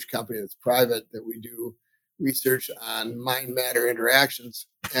research company that's private that we do research on mind-matter interactions,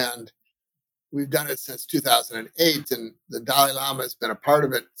 and we've done it since 2008, and the Dalai Lama has been a part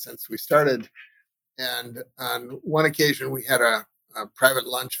of it since we started. And on one occasion, we had a private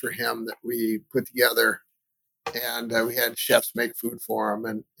lunch for him that we put together, and we had chefs make food for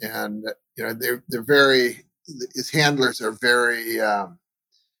him, and they're very, his handlers are very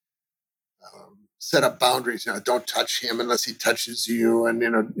set up boundaries. Don't touch him unless he touches you, and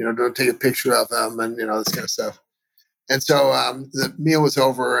don't take a picture of him, and this kind of stuff. And so the meal was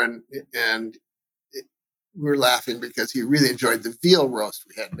over, and we were laughing because he really enjoyed the veal roast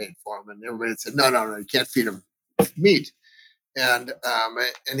we had made for him, and everybody said, no, you can't feed him meat. And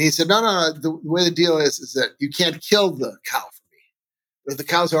he said, no. The way the deal is that you can't kill the cow for me. But if the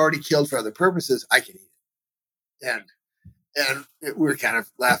cow's already killed for other purposes, I can eat it. And we were kind of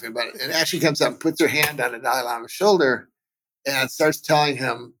laughing about it. And Ashley comes up and puts her hand on the Dalai Lama's shoulder and starts telling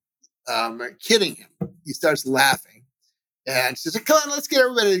him, kidding him. He starts laughing. And she says, come on, let's get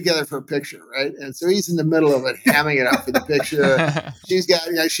everybody together for a picture, right? And so he's in the middle of it, hamming it up for the picture.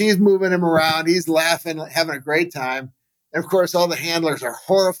 She's moving him around. He's laughing, having a great time. And of course, all the handlers are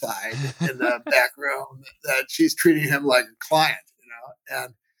horrified in the back room that she's treating him like a client,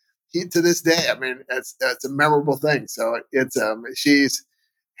 And he, to this day, I mean, it's a memorable thing. So it's she's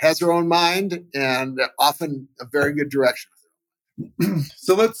has her own mind and often a very good direction.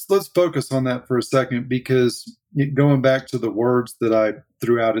 So let's focus on that for a second, because going back to the words that I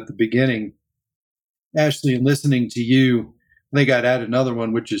threw out at the beginning, Ashley, and listening to you, I think I'd add another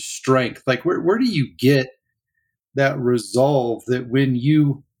one, which is strength. Like, where do you get that resolve that when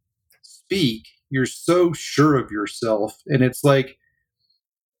you speak, you're so sure of yourself? And it's like,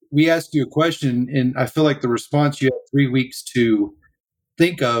 we ask you a question, and I feel like the response you have 3 weeks to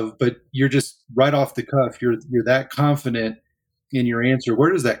think of, but you're just right off the cuff. You're that confident in your answer.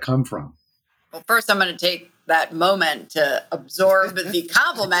 Where does that come from? Well, first I'm going to take that moment to absorb the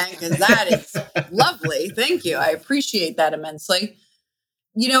compliment, because that is lovely. Thank you. I appreciate that immensely.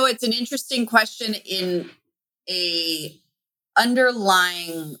 It's an interesting question in a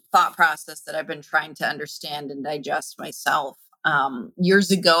underlying thought process that I've been trying to understand and digest myself.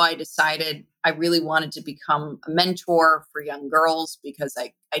 Years ago, I decided I really wanted to become a mentor for young girls because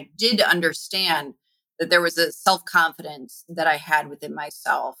I did understand that there was a self-confidence that I had within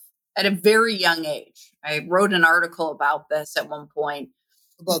myself at a very young age. I wrote an article about this at one point.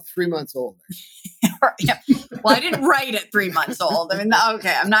 About 3 months old. Yeah. Well, I didn't write at 3 months old. I mean,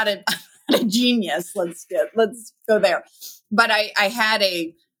 okay, I'm not a genius. Let's go there. But I had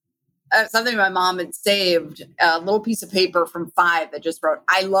something my mom had saved, a little piece of paper from 5 that just wrote,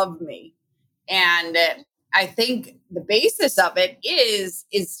 "I love me." And I think the basis of it is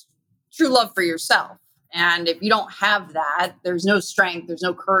true love for yourself. And if you don't have that, there's no strength, there's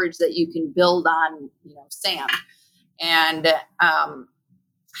no courage that you can build on, sand. And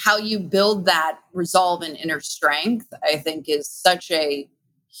how you build that resolve and inner strength, I think, is such a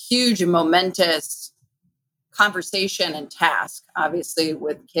huge and momentous conversation and task, obviously,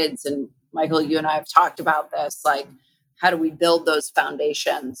 with kids. And Michael, you and I have talked about this, like, how do we build those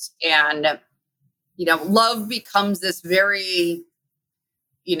foundations? And, love becomes this very,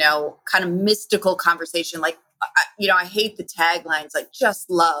 kind of mystical conversation. Like, I hate the taglines, like, just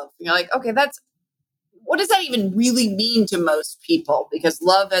love. You're like, okay, what does that even really mean to most people? Because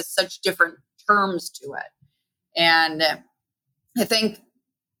love has such different terms to it. And I think,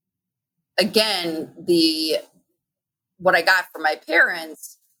 again, what I got from my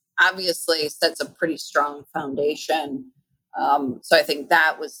parents obviously sets a pretty strong foundation. So I think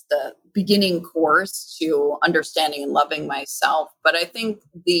that was the beginning course to understanding and loving myself. But I think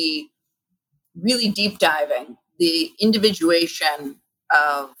the really deep diving, the individuation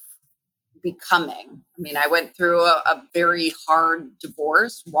of becoming. I mean, I went through a very hard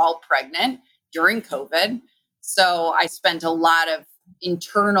divorce while pregnant during COVID. So I spent a lot of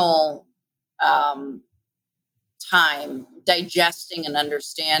internal time digesting and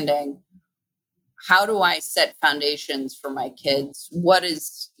understanding, how do I set foundations for my kids? What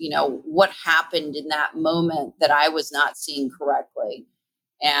happened in that moment that I was not seeing correctly?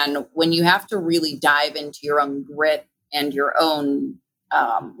 And when you have to really dive into your own grit and your own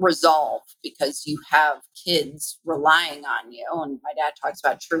resolve, because you have kids relying on you. And my dad talks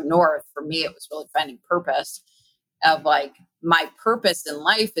about true north. For me, it was really finding purpose of, like, my purpose in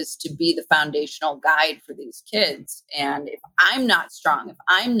life is to be the foundational guide for these kids. And if I'm not strong, if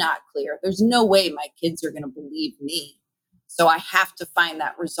I'm not clear, there's no way my kids are going to believe me. So I have to find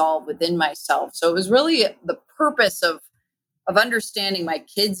that resolve within myself. So it was really the purpose of understanding my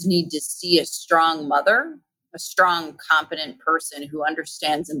kids need to see a strong mother, a strong, competent person who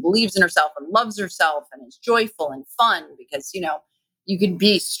understands and believes in herself and loves herself and is joyful and fun. Because, you can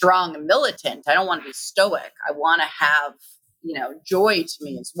be strong and militant. I don't want to be stoic. I want to have, joy to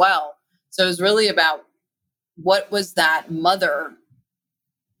me as well. So it was really about what was that mother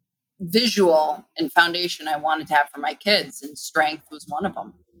visual and foundation I wanted to have for my kids, and strength was one of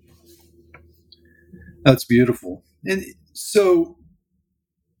them. That's beautiful. And so,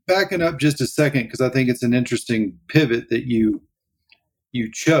 backing up just a second, because I think it's an interesting pivot that you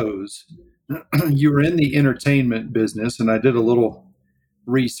chose. You were in the entertainment business, and I did a little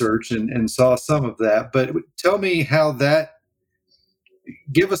research and saw some of that. But tell me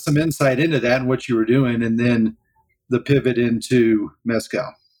give us some insight into that and what you were doing, and then the pivot into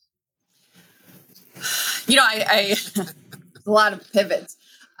Mezcal. I a lot of pivots.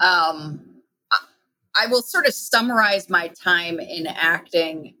 I will sort of summarize my time in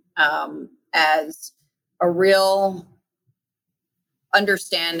acting as a real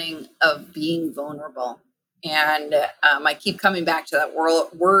understanding of being vulnerable. And I keep coming back to that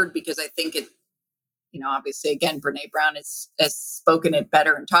word because I think it, obviously, again, Brene Brown has spoken it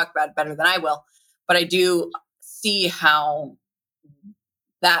better and talked about it better than I will. But I do see how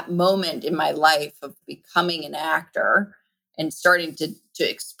that moment in my life of becoming an actor and starting to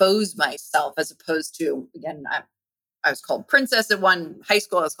expose myself, as opposed to, again, I was called princess at one high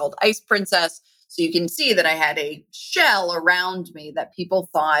school. I was called ice princess. So you can see that I had a shell around me that people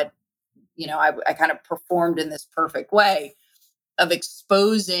thought, I kind of performed in this perfect way of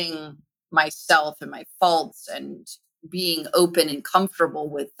exposing myself and my faults and being open and comfortable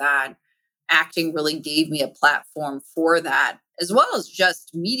with that. Acting really gave me a platform for that, as well as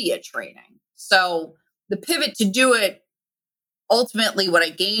just media training. So the pivot to do it, ultimately, what I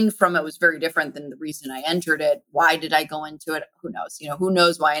gained from it was very different than the reason I entered it. Why did I go into it? Who knows? Who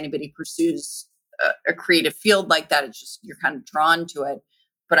knows why anybody pursues a creative field like that? It's just, you're kind of drawn to it.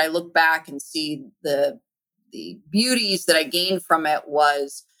 But I look back and see the the beauties that I gained from it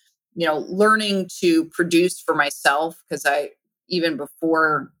was, learning to produce for myself, because even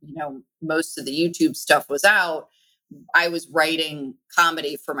before, most of the YouTube stuff was out, I was writing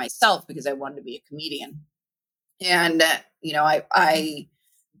comedy for myself because I wanted to be a comedian. And, I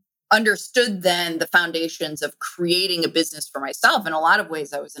understood then the foundations of creating a business for myself. In a lot of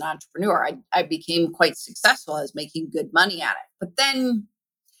ways, I was an entrepreneur. I became quite successful. I was making good money at it. But then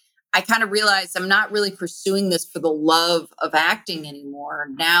I kind of realized I'm not really pursuing this for the love of acting anymore.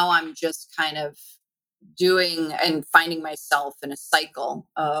 Now I'm just kind of doing and finding myself in a cycle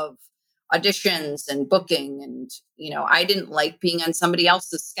of auditions and booking. And, I didn't like being on somebody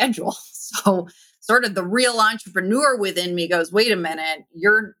else's schedule. So sort of the real entrepreneur within me goes, wait a minute,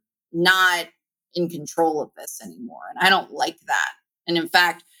 you're not in control of this anymore. And I don't like that. And in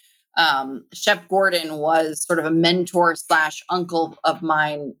fact, Chef Gordon was sort of a mentor / uncle of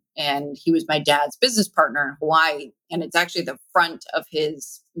mine. And he was my dad's business partner in Hawaii. And it's actually the front of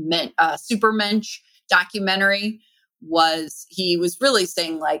his Super Mensch documentary. He was really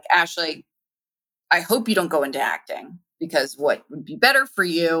saying, like, Ashley, I hope you don't go into acting, because what would be better for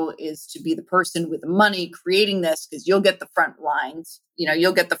you is to be the person with the money creating this, because you'll get the front lines,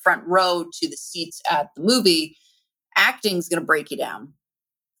 you'll get the front row to the seats at the movie. Acting's going to break you down.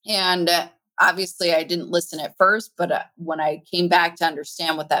 And obviously I didn't listen at first, but when I came back to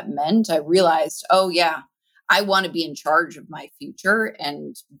understand what that meant, I realized, oh yeah, I want to be in charge of my future,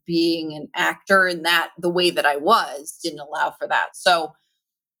 and being an actor in the way that I was didn't allow for that. So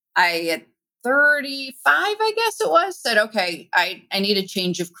I, at 35, I guess it was, said, okay, I need a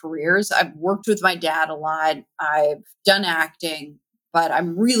change of careers. I've worked with my dad a lot. I've done acting, but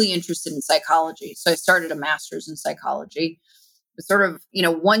I'm really interested in psychology. So I started a master's in psychology. But sort of,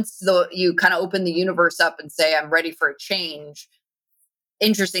 once you kind of open the universe up and say, I'm ready for a change,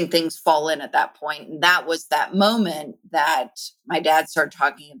 interesting things fall in at that point. And that was that moment that my dad started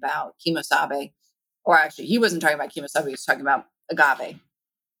talking about kemosabe. Or actually, he wasn't talking about kemosabe, he was talking about agave.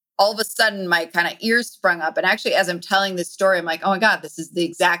 All of a sudden, my kind of ears sprung up. And actually, as I'm telling this story, I'm like, oh my God, this is the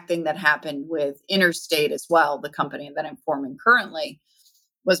exact thing that happened with Interstate as well. The company that I'm forming currently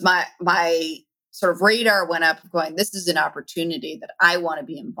was my sort of radar went up going, this is an opportunity that I want to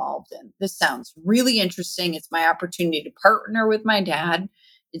be involved in. This sounds really interesting. It's my opportunity to partner with my dad.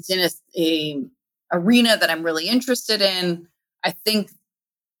 It's in a arena that I'm really interested in. I think,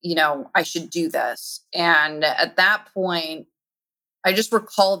 I should do this. And at that point, I just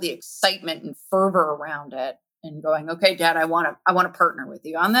recall the excitement and fervor around it and going, okay, Dad, I want to partner with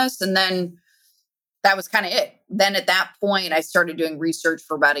you on this. And then that was kind of it. Then at that point, I started doing research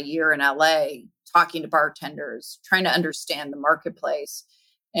for about a year in LA, talking to bartenders, trying to understand the marketplace,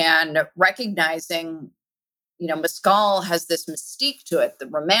 and recognizing, Mezcal has this mystique to it, the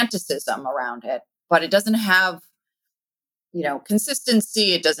romanticism around it, but it doesn't have,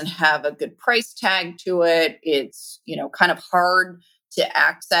 consistency. It doesn't have a good price tag to it. It's, kind of hard to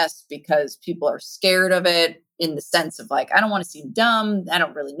access because people are scared of it, in the sense of like, I don't want to seem dumb. I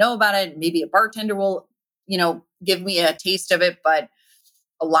don't really know about it. Maybe a bartender will, give me a taste of it. But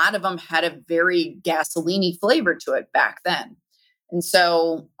a lot of them had a very gasoline-y flavor to it back then. And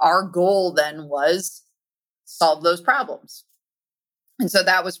so our goal then was solve those problems. And so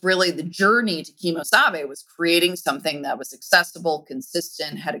that was really the journey to Kemosabe, was creating something that was accessible,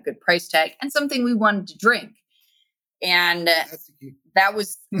 consistent, had a good price tag, and something we wanted to drink. And that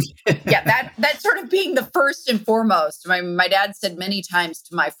was, that sort of being the first and foremost. My dad said many times,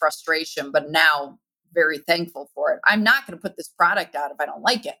 to my frustration, but now very thankful for it, I'm not going to put this product out if I don't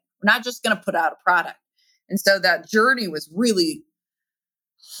like it. We're not just going to put out a product. And so that journey was really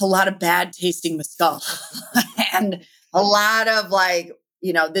a lot of bad tasting mezcal and a lot of like,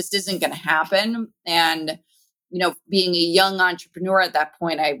 this isn't going to happen. And, being a young entrepreneur at that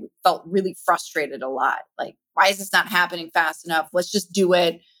point, I felt really frustrated a lot. Like, why is this not happening fast enough? Let's just do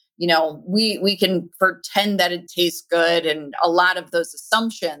it. We can pretend that it tastes good, and a lot of those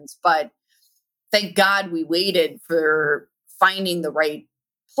assumptions, but thank God we waited for finding the right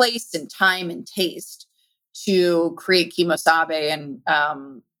place and time and taste to create Kemosabe.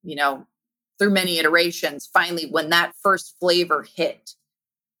 And, through many iterations, finally, when that first flavor hit,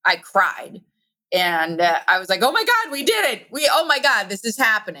 I cried. And I was like, oh my God, we did it. Oh my God, this is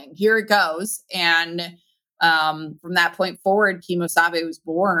happening. Here it goes. And from that point forward, Kemosabe was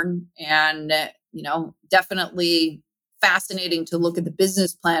born. And, definitely fascinating to look at the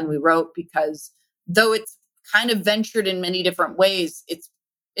business plan we wrote, because though it's kind of ventured in many different ways,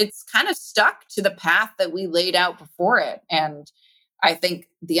 it's kind of stuck to the path that we laid out before it. And I think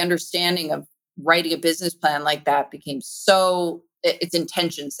the understanding of writing a business plan like that became it's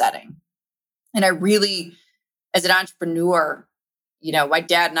intention setting. And I really as an entrepreneur, my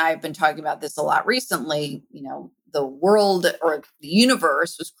dad and I have been talking about this a lot recently. The world or the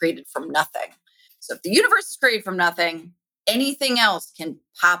universe was created from nothing. So if the universe is created from nothing, anything else can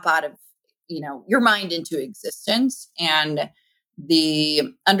pop out of, your mind into existence. And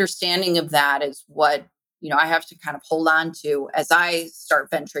the understanding of that is what, I have to kind of hold on to as I start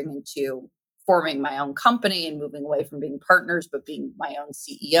venturing into forming my own company and moving away from being partners, but being my own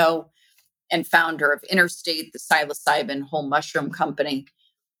CEO and founder of Interstate, the Psilocybin whole mushroom company.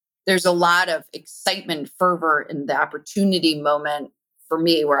 There's a lot of excitement, fervor in the opportunity moment for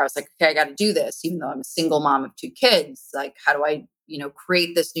me where I was like, okay, I got to do this, even though I'm a single mom of 2 kids. Like, how do I,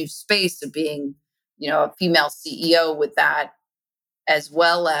 create this new space of being, a female CEO with that, as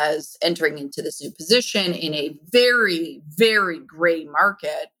well as entering into this new position in a very, very gray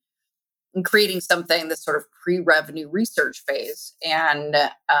market and creating something that's sort of pre-revenue research phase. And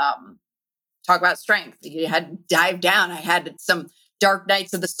talk about strength. You had to dive down. I had some dark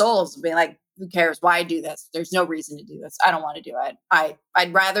nights of the souls being like, who cares why I do this? There's no reason to do this. I don't want to do it.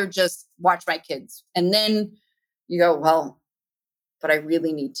 I'd rather just watch my kids. And then you go, well, but I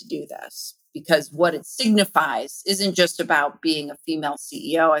really need to do this because what it signifies isn't just about being a female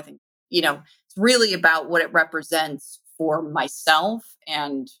CEO. I think, it's really about what it represents for myself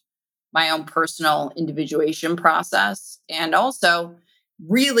and my own personal individuation process. And also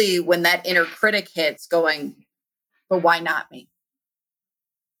really when that inner critic hits going, but why not me?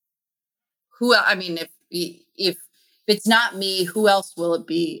 If it's not me, who else will it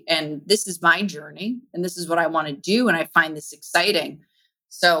be? And this is my journey and this is what I want to do. And I find this exciting.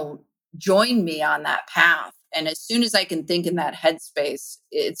 So join me on that path. And as soon as I can think in that headspace,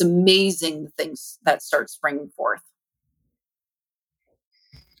 it's amazing the things that start springing forth.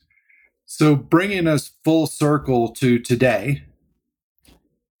 So bringing us full circle to today,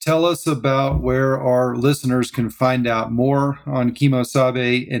 tell us about where our listeners can find out more on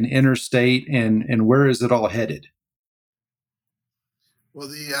Kemosabe and Interstate, and where is it all headed? Well,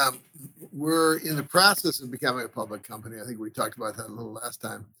 we're in the process of becoming a public company. I think we talked about that a little last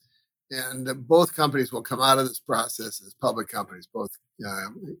time. And both companies will come out of this process as public companies, both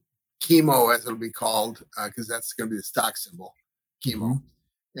Chemo, as it'll be called, because that's going to be the stock symbol, Chemo. Mm-hmm.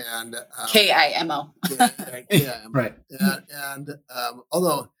 And KIMO. KIMO. Right. And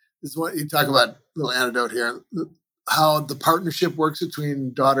although this is what you talk about, a little anecdote here, how the partnership works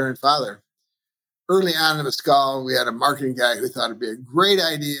between daughter and father. Early on in Mezcal, we had a marketing guy who thought it'd be a great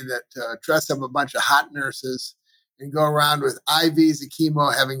idea to dress up a bunch of hot nurses and go around with IVs of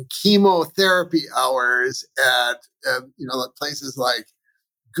chemo, having chemotherapy hours at places like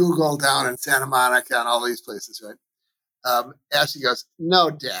Google down in Santa Monica and all these places, right? Ashley goes,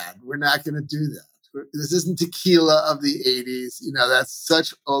 "No, Dad, we're not going to do that. This isn't tequila of the 80s. That's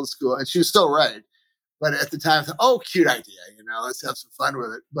such old school." And she was still right. But at the time, I thought, oh, cute idea. Let's have some fun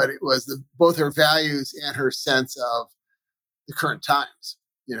with it. But it was both her values and her sense of the current times.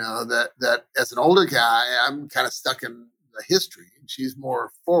 That as an older guy, I'm kind of stuck in the history, and she's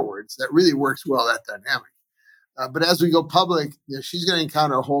more forward. So that really works well, that dynamic. But as we go public, she's going to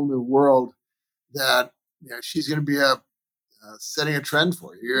encounter a whole new world that she's going to be setting a trend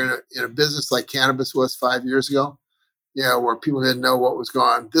for you. You're in a business like cannabis was 5 years ago, where people didn't know what was going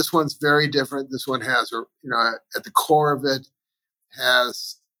on. This one's very different. This one has, at the core of it,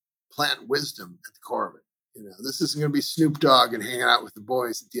 has plant wisdom at the core of it. This isn't going to be Snoop Dogg and hanging out with the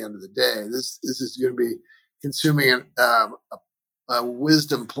boys at the end of the day. This is going to be consuming a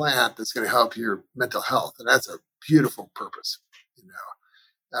wisdom plant that's going to help your mental health, and that's a beautiful purpose.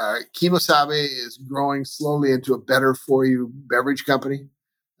 Kemosabe is growing slowly into a better for you beverage company.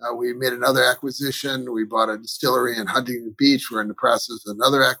 We made another acquisition. We bought a distillery in Huntington Beach. We're in the process of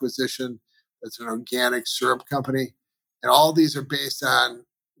another acquisition. That's an organic syrup company. And all these are based on,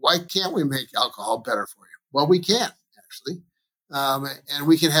 why can't we make alcohol better for you? Well, we can, actually. And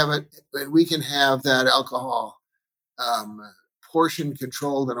we can have it, and we can have that alcohol portion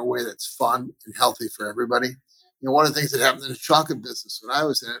controlled in a way that's fun and healthy for everybody. One of the things that happened in the chocolate business when I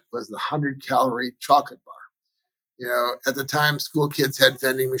was in it was the 100-calorie chocolate bar. At the time, school kids had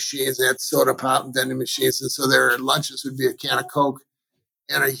vending machines. They had soda pop and vending machines. And so their lunches would be a can of Coke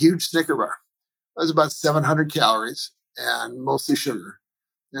and a huge Snicker bar. It was about 700 calories and mostly sugar.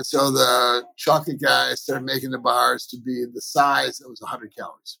 And so the chocolate guy started making the bars to be the size that was 100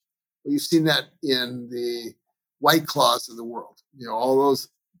 calories. Well, you've seen that in the White Claws of the world. All those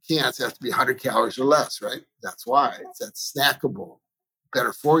cans have to be 100 calories or less, right? That's why it's that snackable,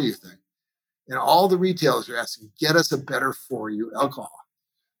 better for you thing. And all the retailers are asking, get us a better for you alcohol.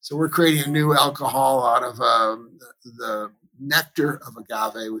 So we're creating a new alcohol out of the nectar of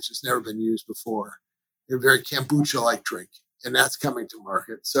agave, which has never been used before. a very kombucha-like drink, and that's coming to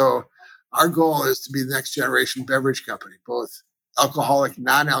market. So our goal is to be the next generation beverage company, both alcoholic,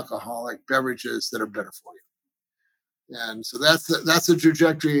 non-alcoholic beverages that are better for you. And so that's the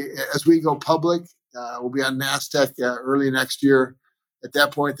trajectory as we go public. We'll be on NASDAQ early next year. At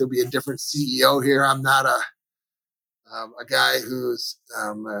that point, there'll be a different CEO here. I'm not a guy who's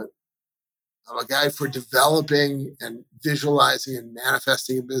I'm a guy for developing and visualizing and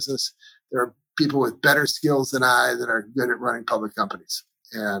manifesting a business. There are people with better skills than I that are good at running public companies,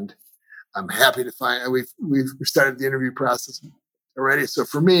 and I'm happy to find. We've started the interview process already. So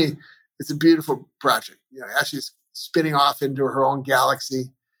for me, it's a beautiful project. Ashley's spinning off into her own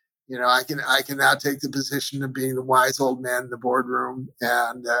galaxy. I can now take the position of being the wise old man in the boardroom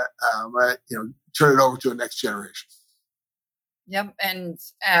and turn it over to a next generation. Yep. And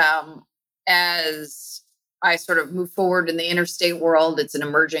as I sort of move forward in the interstate world, it's an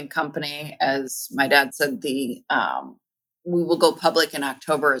emerging company. As my dad said, we will go public in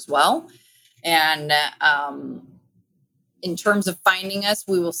October as well. And in terms of finding us,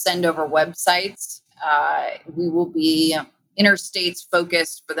 we will send over websites. We will be interstates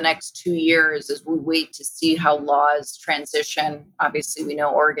focused for the next 2 years as we wait to see how laws transition. Obviously, we know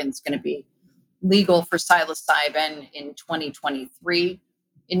Oregon's going to be legal for psilocybin in 2023.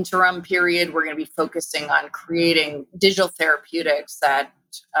 Interim period, we're going to be focusing on creating digital therapeutics that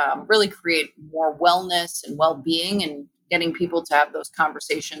really create more wellness and well-being, and getting people to have those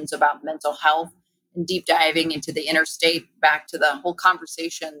conversations about mental health, and deep diving into the interstate. Back to the whole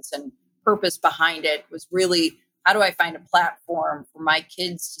conversations and purpose behind it was really, how do I find a platform for my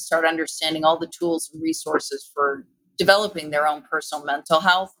kids to start understanding all the tools and resources for developing their own personal mental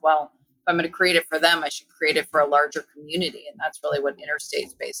health? Well, if I'm going to create it for them, I should create it for a larger community. And that's really what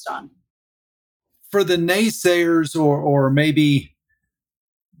Interstate's based on. For the naysayers or maybe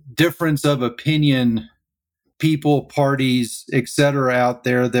difference of opinion people, parties, etc. out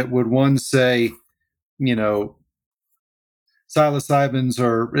there that would say, psilocybins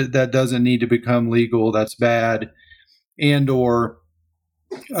that doesn't need to become legal, that's bad, and or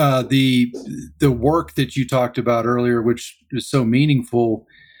the work that you talked about earlier, which is so meaningful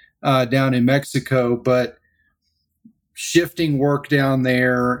down in Mexico, but shifting work down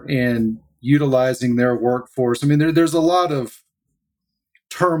there and utilizing their workforce. I mean, there's a lot of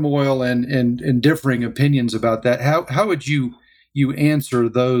turmoil and differing opinions about that. How would you answer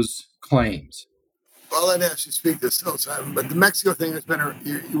those claims? Well, I'd actually speak to psilocybin, but the Mexico thing has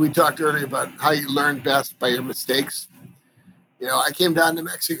been. We talked earlier about how you learn best by your mistakes. I came down to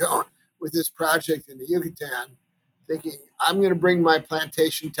Mexico with this project in the Yucatan, thinking I'm going to bring my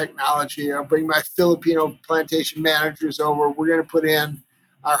plantation technology. I'll bring my Filipino plantation managers over. We're going to put in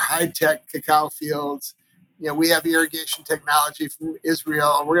our high-tech cacao fields. We have irrigation technology from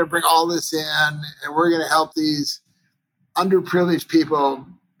Israel. We're going to bring all this in, and we're going to help these underprivileged people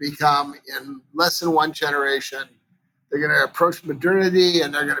become, in less than one generation, they're going to approach modernity,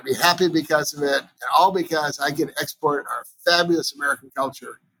 and they're going to be happy because of it, and all because I can export our fabulous American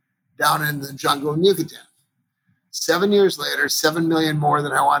culture down in the jungle in Yucatan. 7 years later, 7 million more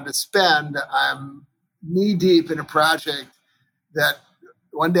than I wanted to spend. I'm knee deep in a project that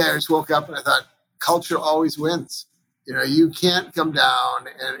one day I just woke up and I thought, culture always wins. You can't come down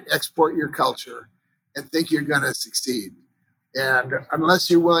and export your culture and think you're going to succeed. And unless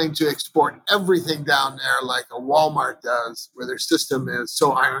you're willing to export everything down there like a Walmart does, where their system is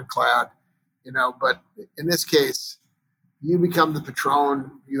so ironclad, but in this case, you become the patron.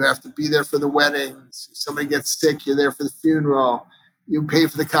 You have to be there for the weddings. If somebody gets sick, you're there for the funeral. You pay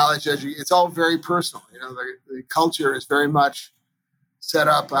for the college education. It's all very personal. The culture is very much set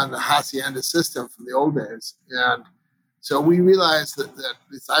up on the hacienda system from the old days. And so we realized that at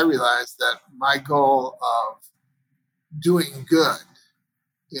least I realized that my goal of doing good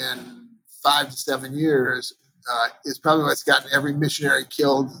in 5 to 7 years is probably what's gotten every missionary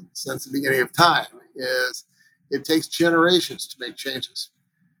killed since the beginning of time. Is it takes generations to make changes.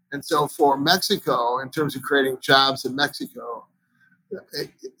 And so for Mexico, in terms of creating jobs in Mexico,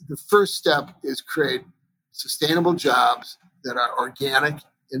 the first step is create sustainable jobs that are organic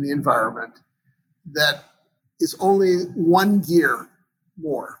in the environment, that is only one gear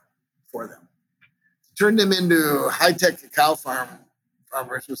more for them. Turn them into high-tech cacao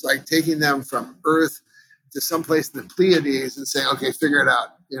farmers was like taking them from Earth to someplace in the Pleiades and saying, okay, figure it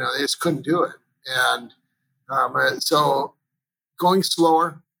out. They just couldn't do it. And so going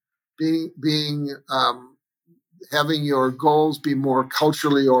slower, having your goals be more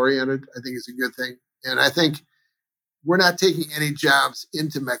culturally oriented, I think is a good thing. And I think we're not taking any jobs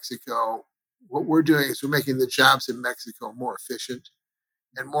into Mexico. What we're doing is we're making the jobs in Mexico more efficient.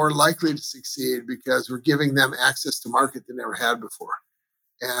 and more likely to succeed because we're giving them access to market they never had before.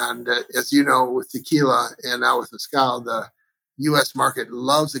 And as you know, with tequila and now with mezcal, the U.S. market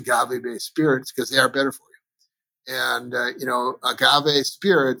loves agave-based spirits because they are better for you. And, agave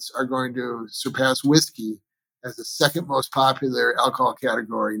spirits are going to surpass whiskey as the second most popular alcohol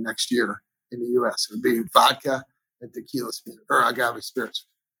category next year in the U.S. It would be vodka and tequila spirit, or agave spirits.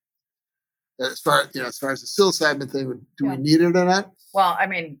 As far as the psilocybin thing, do we need it or not? Well, I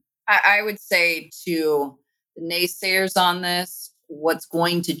mean, I would say to the naysayers on this, what's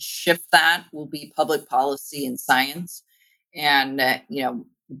going to shift that will be public policy and science. And, the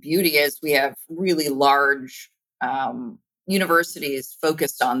beauty is we have really large universities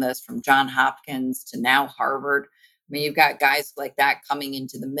focused on this, from John Hopkins to now Harvard. I mean, you've got guys like that coming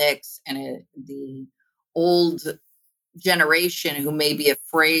into the mix, and the old generation who may be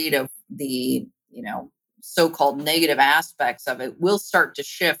afraid of the, so-called negative aspects of it will start to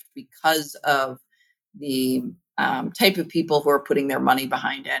shift because of the type of people who are putting their money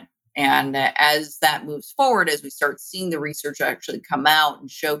behind it. And as that moves forward, as we start seeing the research actually come out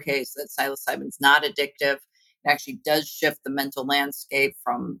and showcase that psilocybin is not addictive, it actually does shift the mental landscape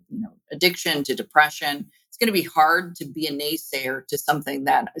from addiction to depression. It's going to be hard to be a naysayer to something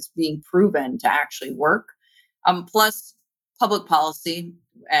that is being proven to actually work. Plus public policy.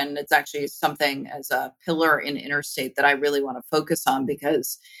 And it's actually something as a pillar in interstate that I really want to focus on,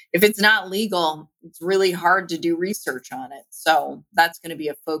 because if it's not legal, it's really hard to do research on it. So that's going to be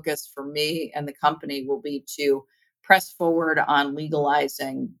a focus for me, and the company will be to press forward on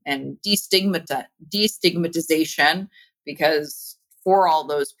legalizing and destigmatization, because for all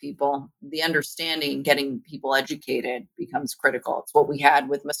those people, the understanding, getting people educated becomes critical. It's what we had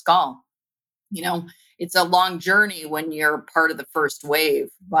with Mezcal. It's a long journey when you're part of the first wave,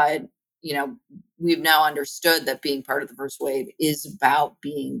 but we've now understood that being part of the first wave is about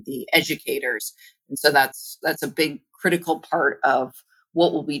being the educators. And so that's a big critical part of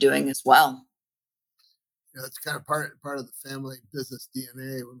what we'll be doing as well. It's kind of part of the family business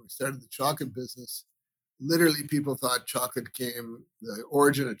DNA. When we started the chocolate business, literally people thought the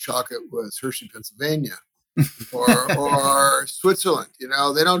origin of chocolate was Hershey, Pennsylvania. or Switzerland.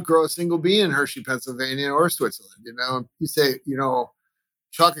 They don't grow a single bean in Hershey, Pennsylvania or Switzerland. You say,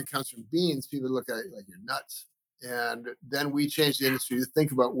 chocolate comes from beans, people look at it like you're nuts. And then we changed the industry to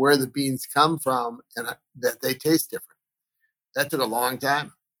think about where the beans come from and that they taste different. That took a long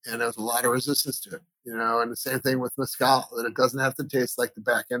time, and there was a lot of resistance to it. And the same thing with mezcal, that it doesn't have to taste like the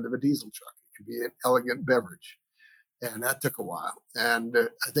back end of a diesel truck. It can be an elegant beverage. And that took a while. And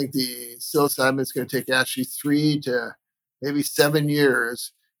I think the psilocybin is going to take actually 3 to maybe 7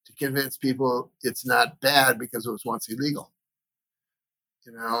 years to convince people it's not bad because it was once illegal.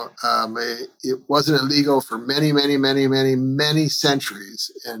 It wasn't illegal for many, many, many, many, many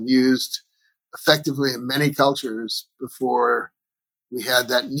centuries, and used effectively in many cultures before we had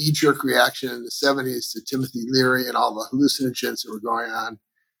that knee-jerk reaction in the 70s to Timothy Leary and all the hallucinogens that were going on.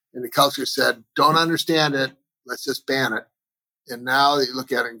 And the culture said, don't understand it. Let's just ban it. And now you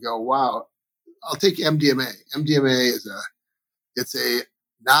look at it and go, wow, I'll take MDMA. MDMA it's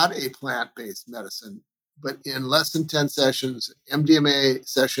not a plant-based medicine, but in less than 10 sessions, MDMA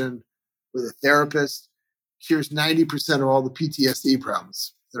session with a therapist cures 90% of all the PTSD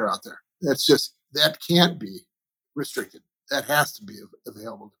problems that are out there. That can't be restricted. That has to be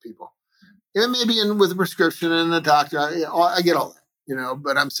available to people. It may be with a prescription and a doctor. I get all that,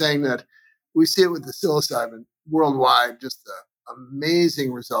 but I'm saying that we see it with the psilocybin worldwide, just the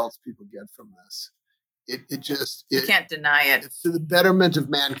amazing results people get from this. You can't deny it. It's to the betterment of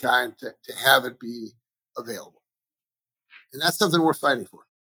mankind to have it be available. And that's something we're fighting for.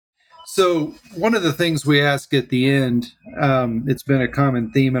 So one of the things we ask at the end, it's been a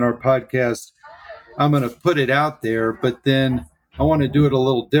common theme in our podcast. I'm going to put it out there, but then I want to do it a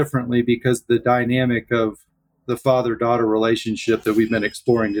little differently because the dynamic of the father-daughter relationship that we've been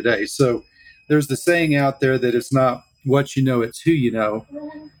exploring today. So there's the saying out there that it's not what you know, it's who you know.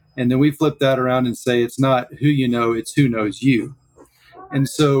 And then we flip that around and say it's not who you know, it's who knows you. And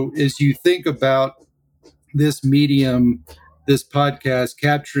so as you think about this medium, this podcast,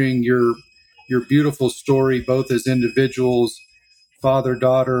 capturing your beautiful story, both as individuals, father,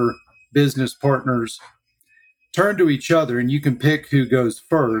 daughter, business partners, turn to each other and you can pick who goes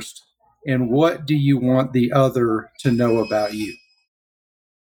first. And what do you want the other to know about you?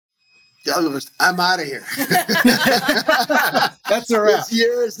 Douglas, I'm out of here. That's a wrap. It's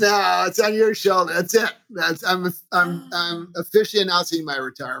yours now. It's on your shoulder. That's it. I'm officially announcing my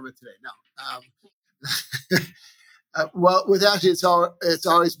retirement today. No. Well, with Ashley, it's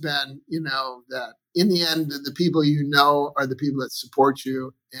always been, that in the end, the people you know are the people that support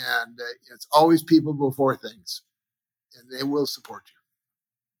you, and it's always people before things, and they will support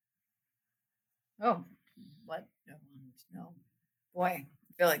you. Oh, what? No, boy, I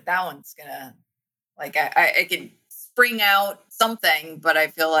feel like that one's gonna, like, I could spring out something, but I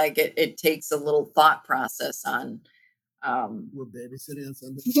feel like it takes a little thought process on. We're babysitting on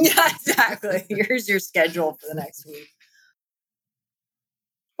Sunday. Yeah, exactly. Here's your schedule for the next week.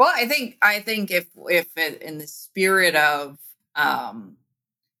 Well, I think if it, in the spirit of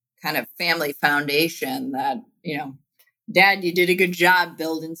kind of family foundation, that, Dad, you did a good job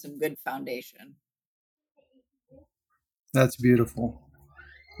building some good foundation. That's beautiful.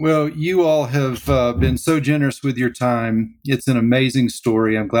 Well, you all have been so generous with your time. It's an amazing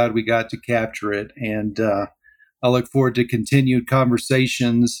story. I'm glad we got to capture it. And I look forward to continued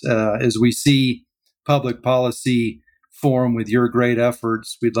conversations as we see public policy form with your great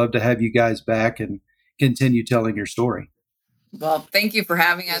efforts. We'd love to have you guys back and continue telling your story. Well, thank you for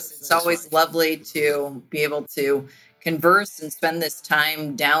having us. It's always lovely to be able to converse and spend this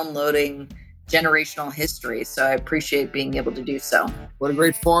time downloading generational history. So I appreciate being able to do so. What a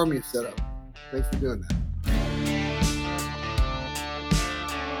great forum you set up. Thanks for doing that.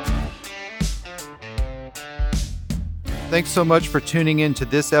 Thanks so much for tuning in to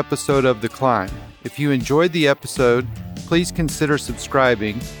this episode of The Climb. If you enjoyed the episode, please consider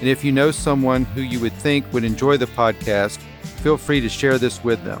subscribing. And if you know someone who you would think would enjoy the podcast, feel free to share this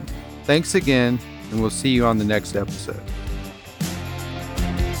with them. Thanks again, and we'll see you on the next episode.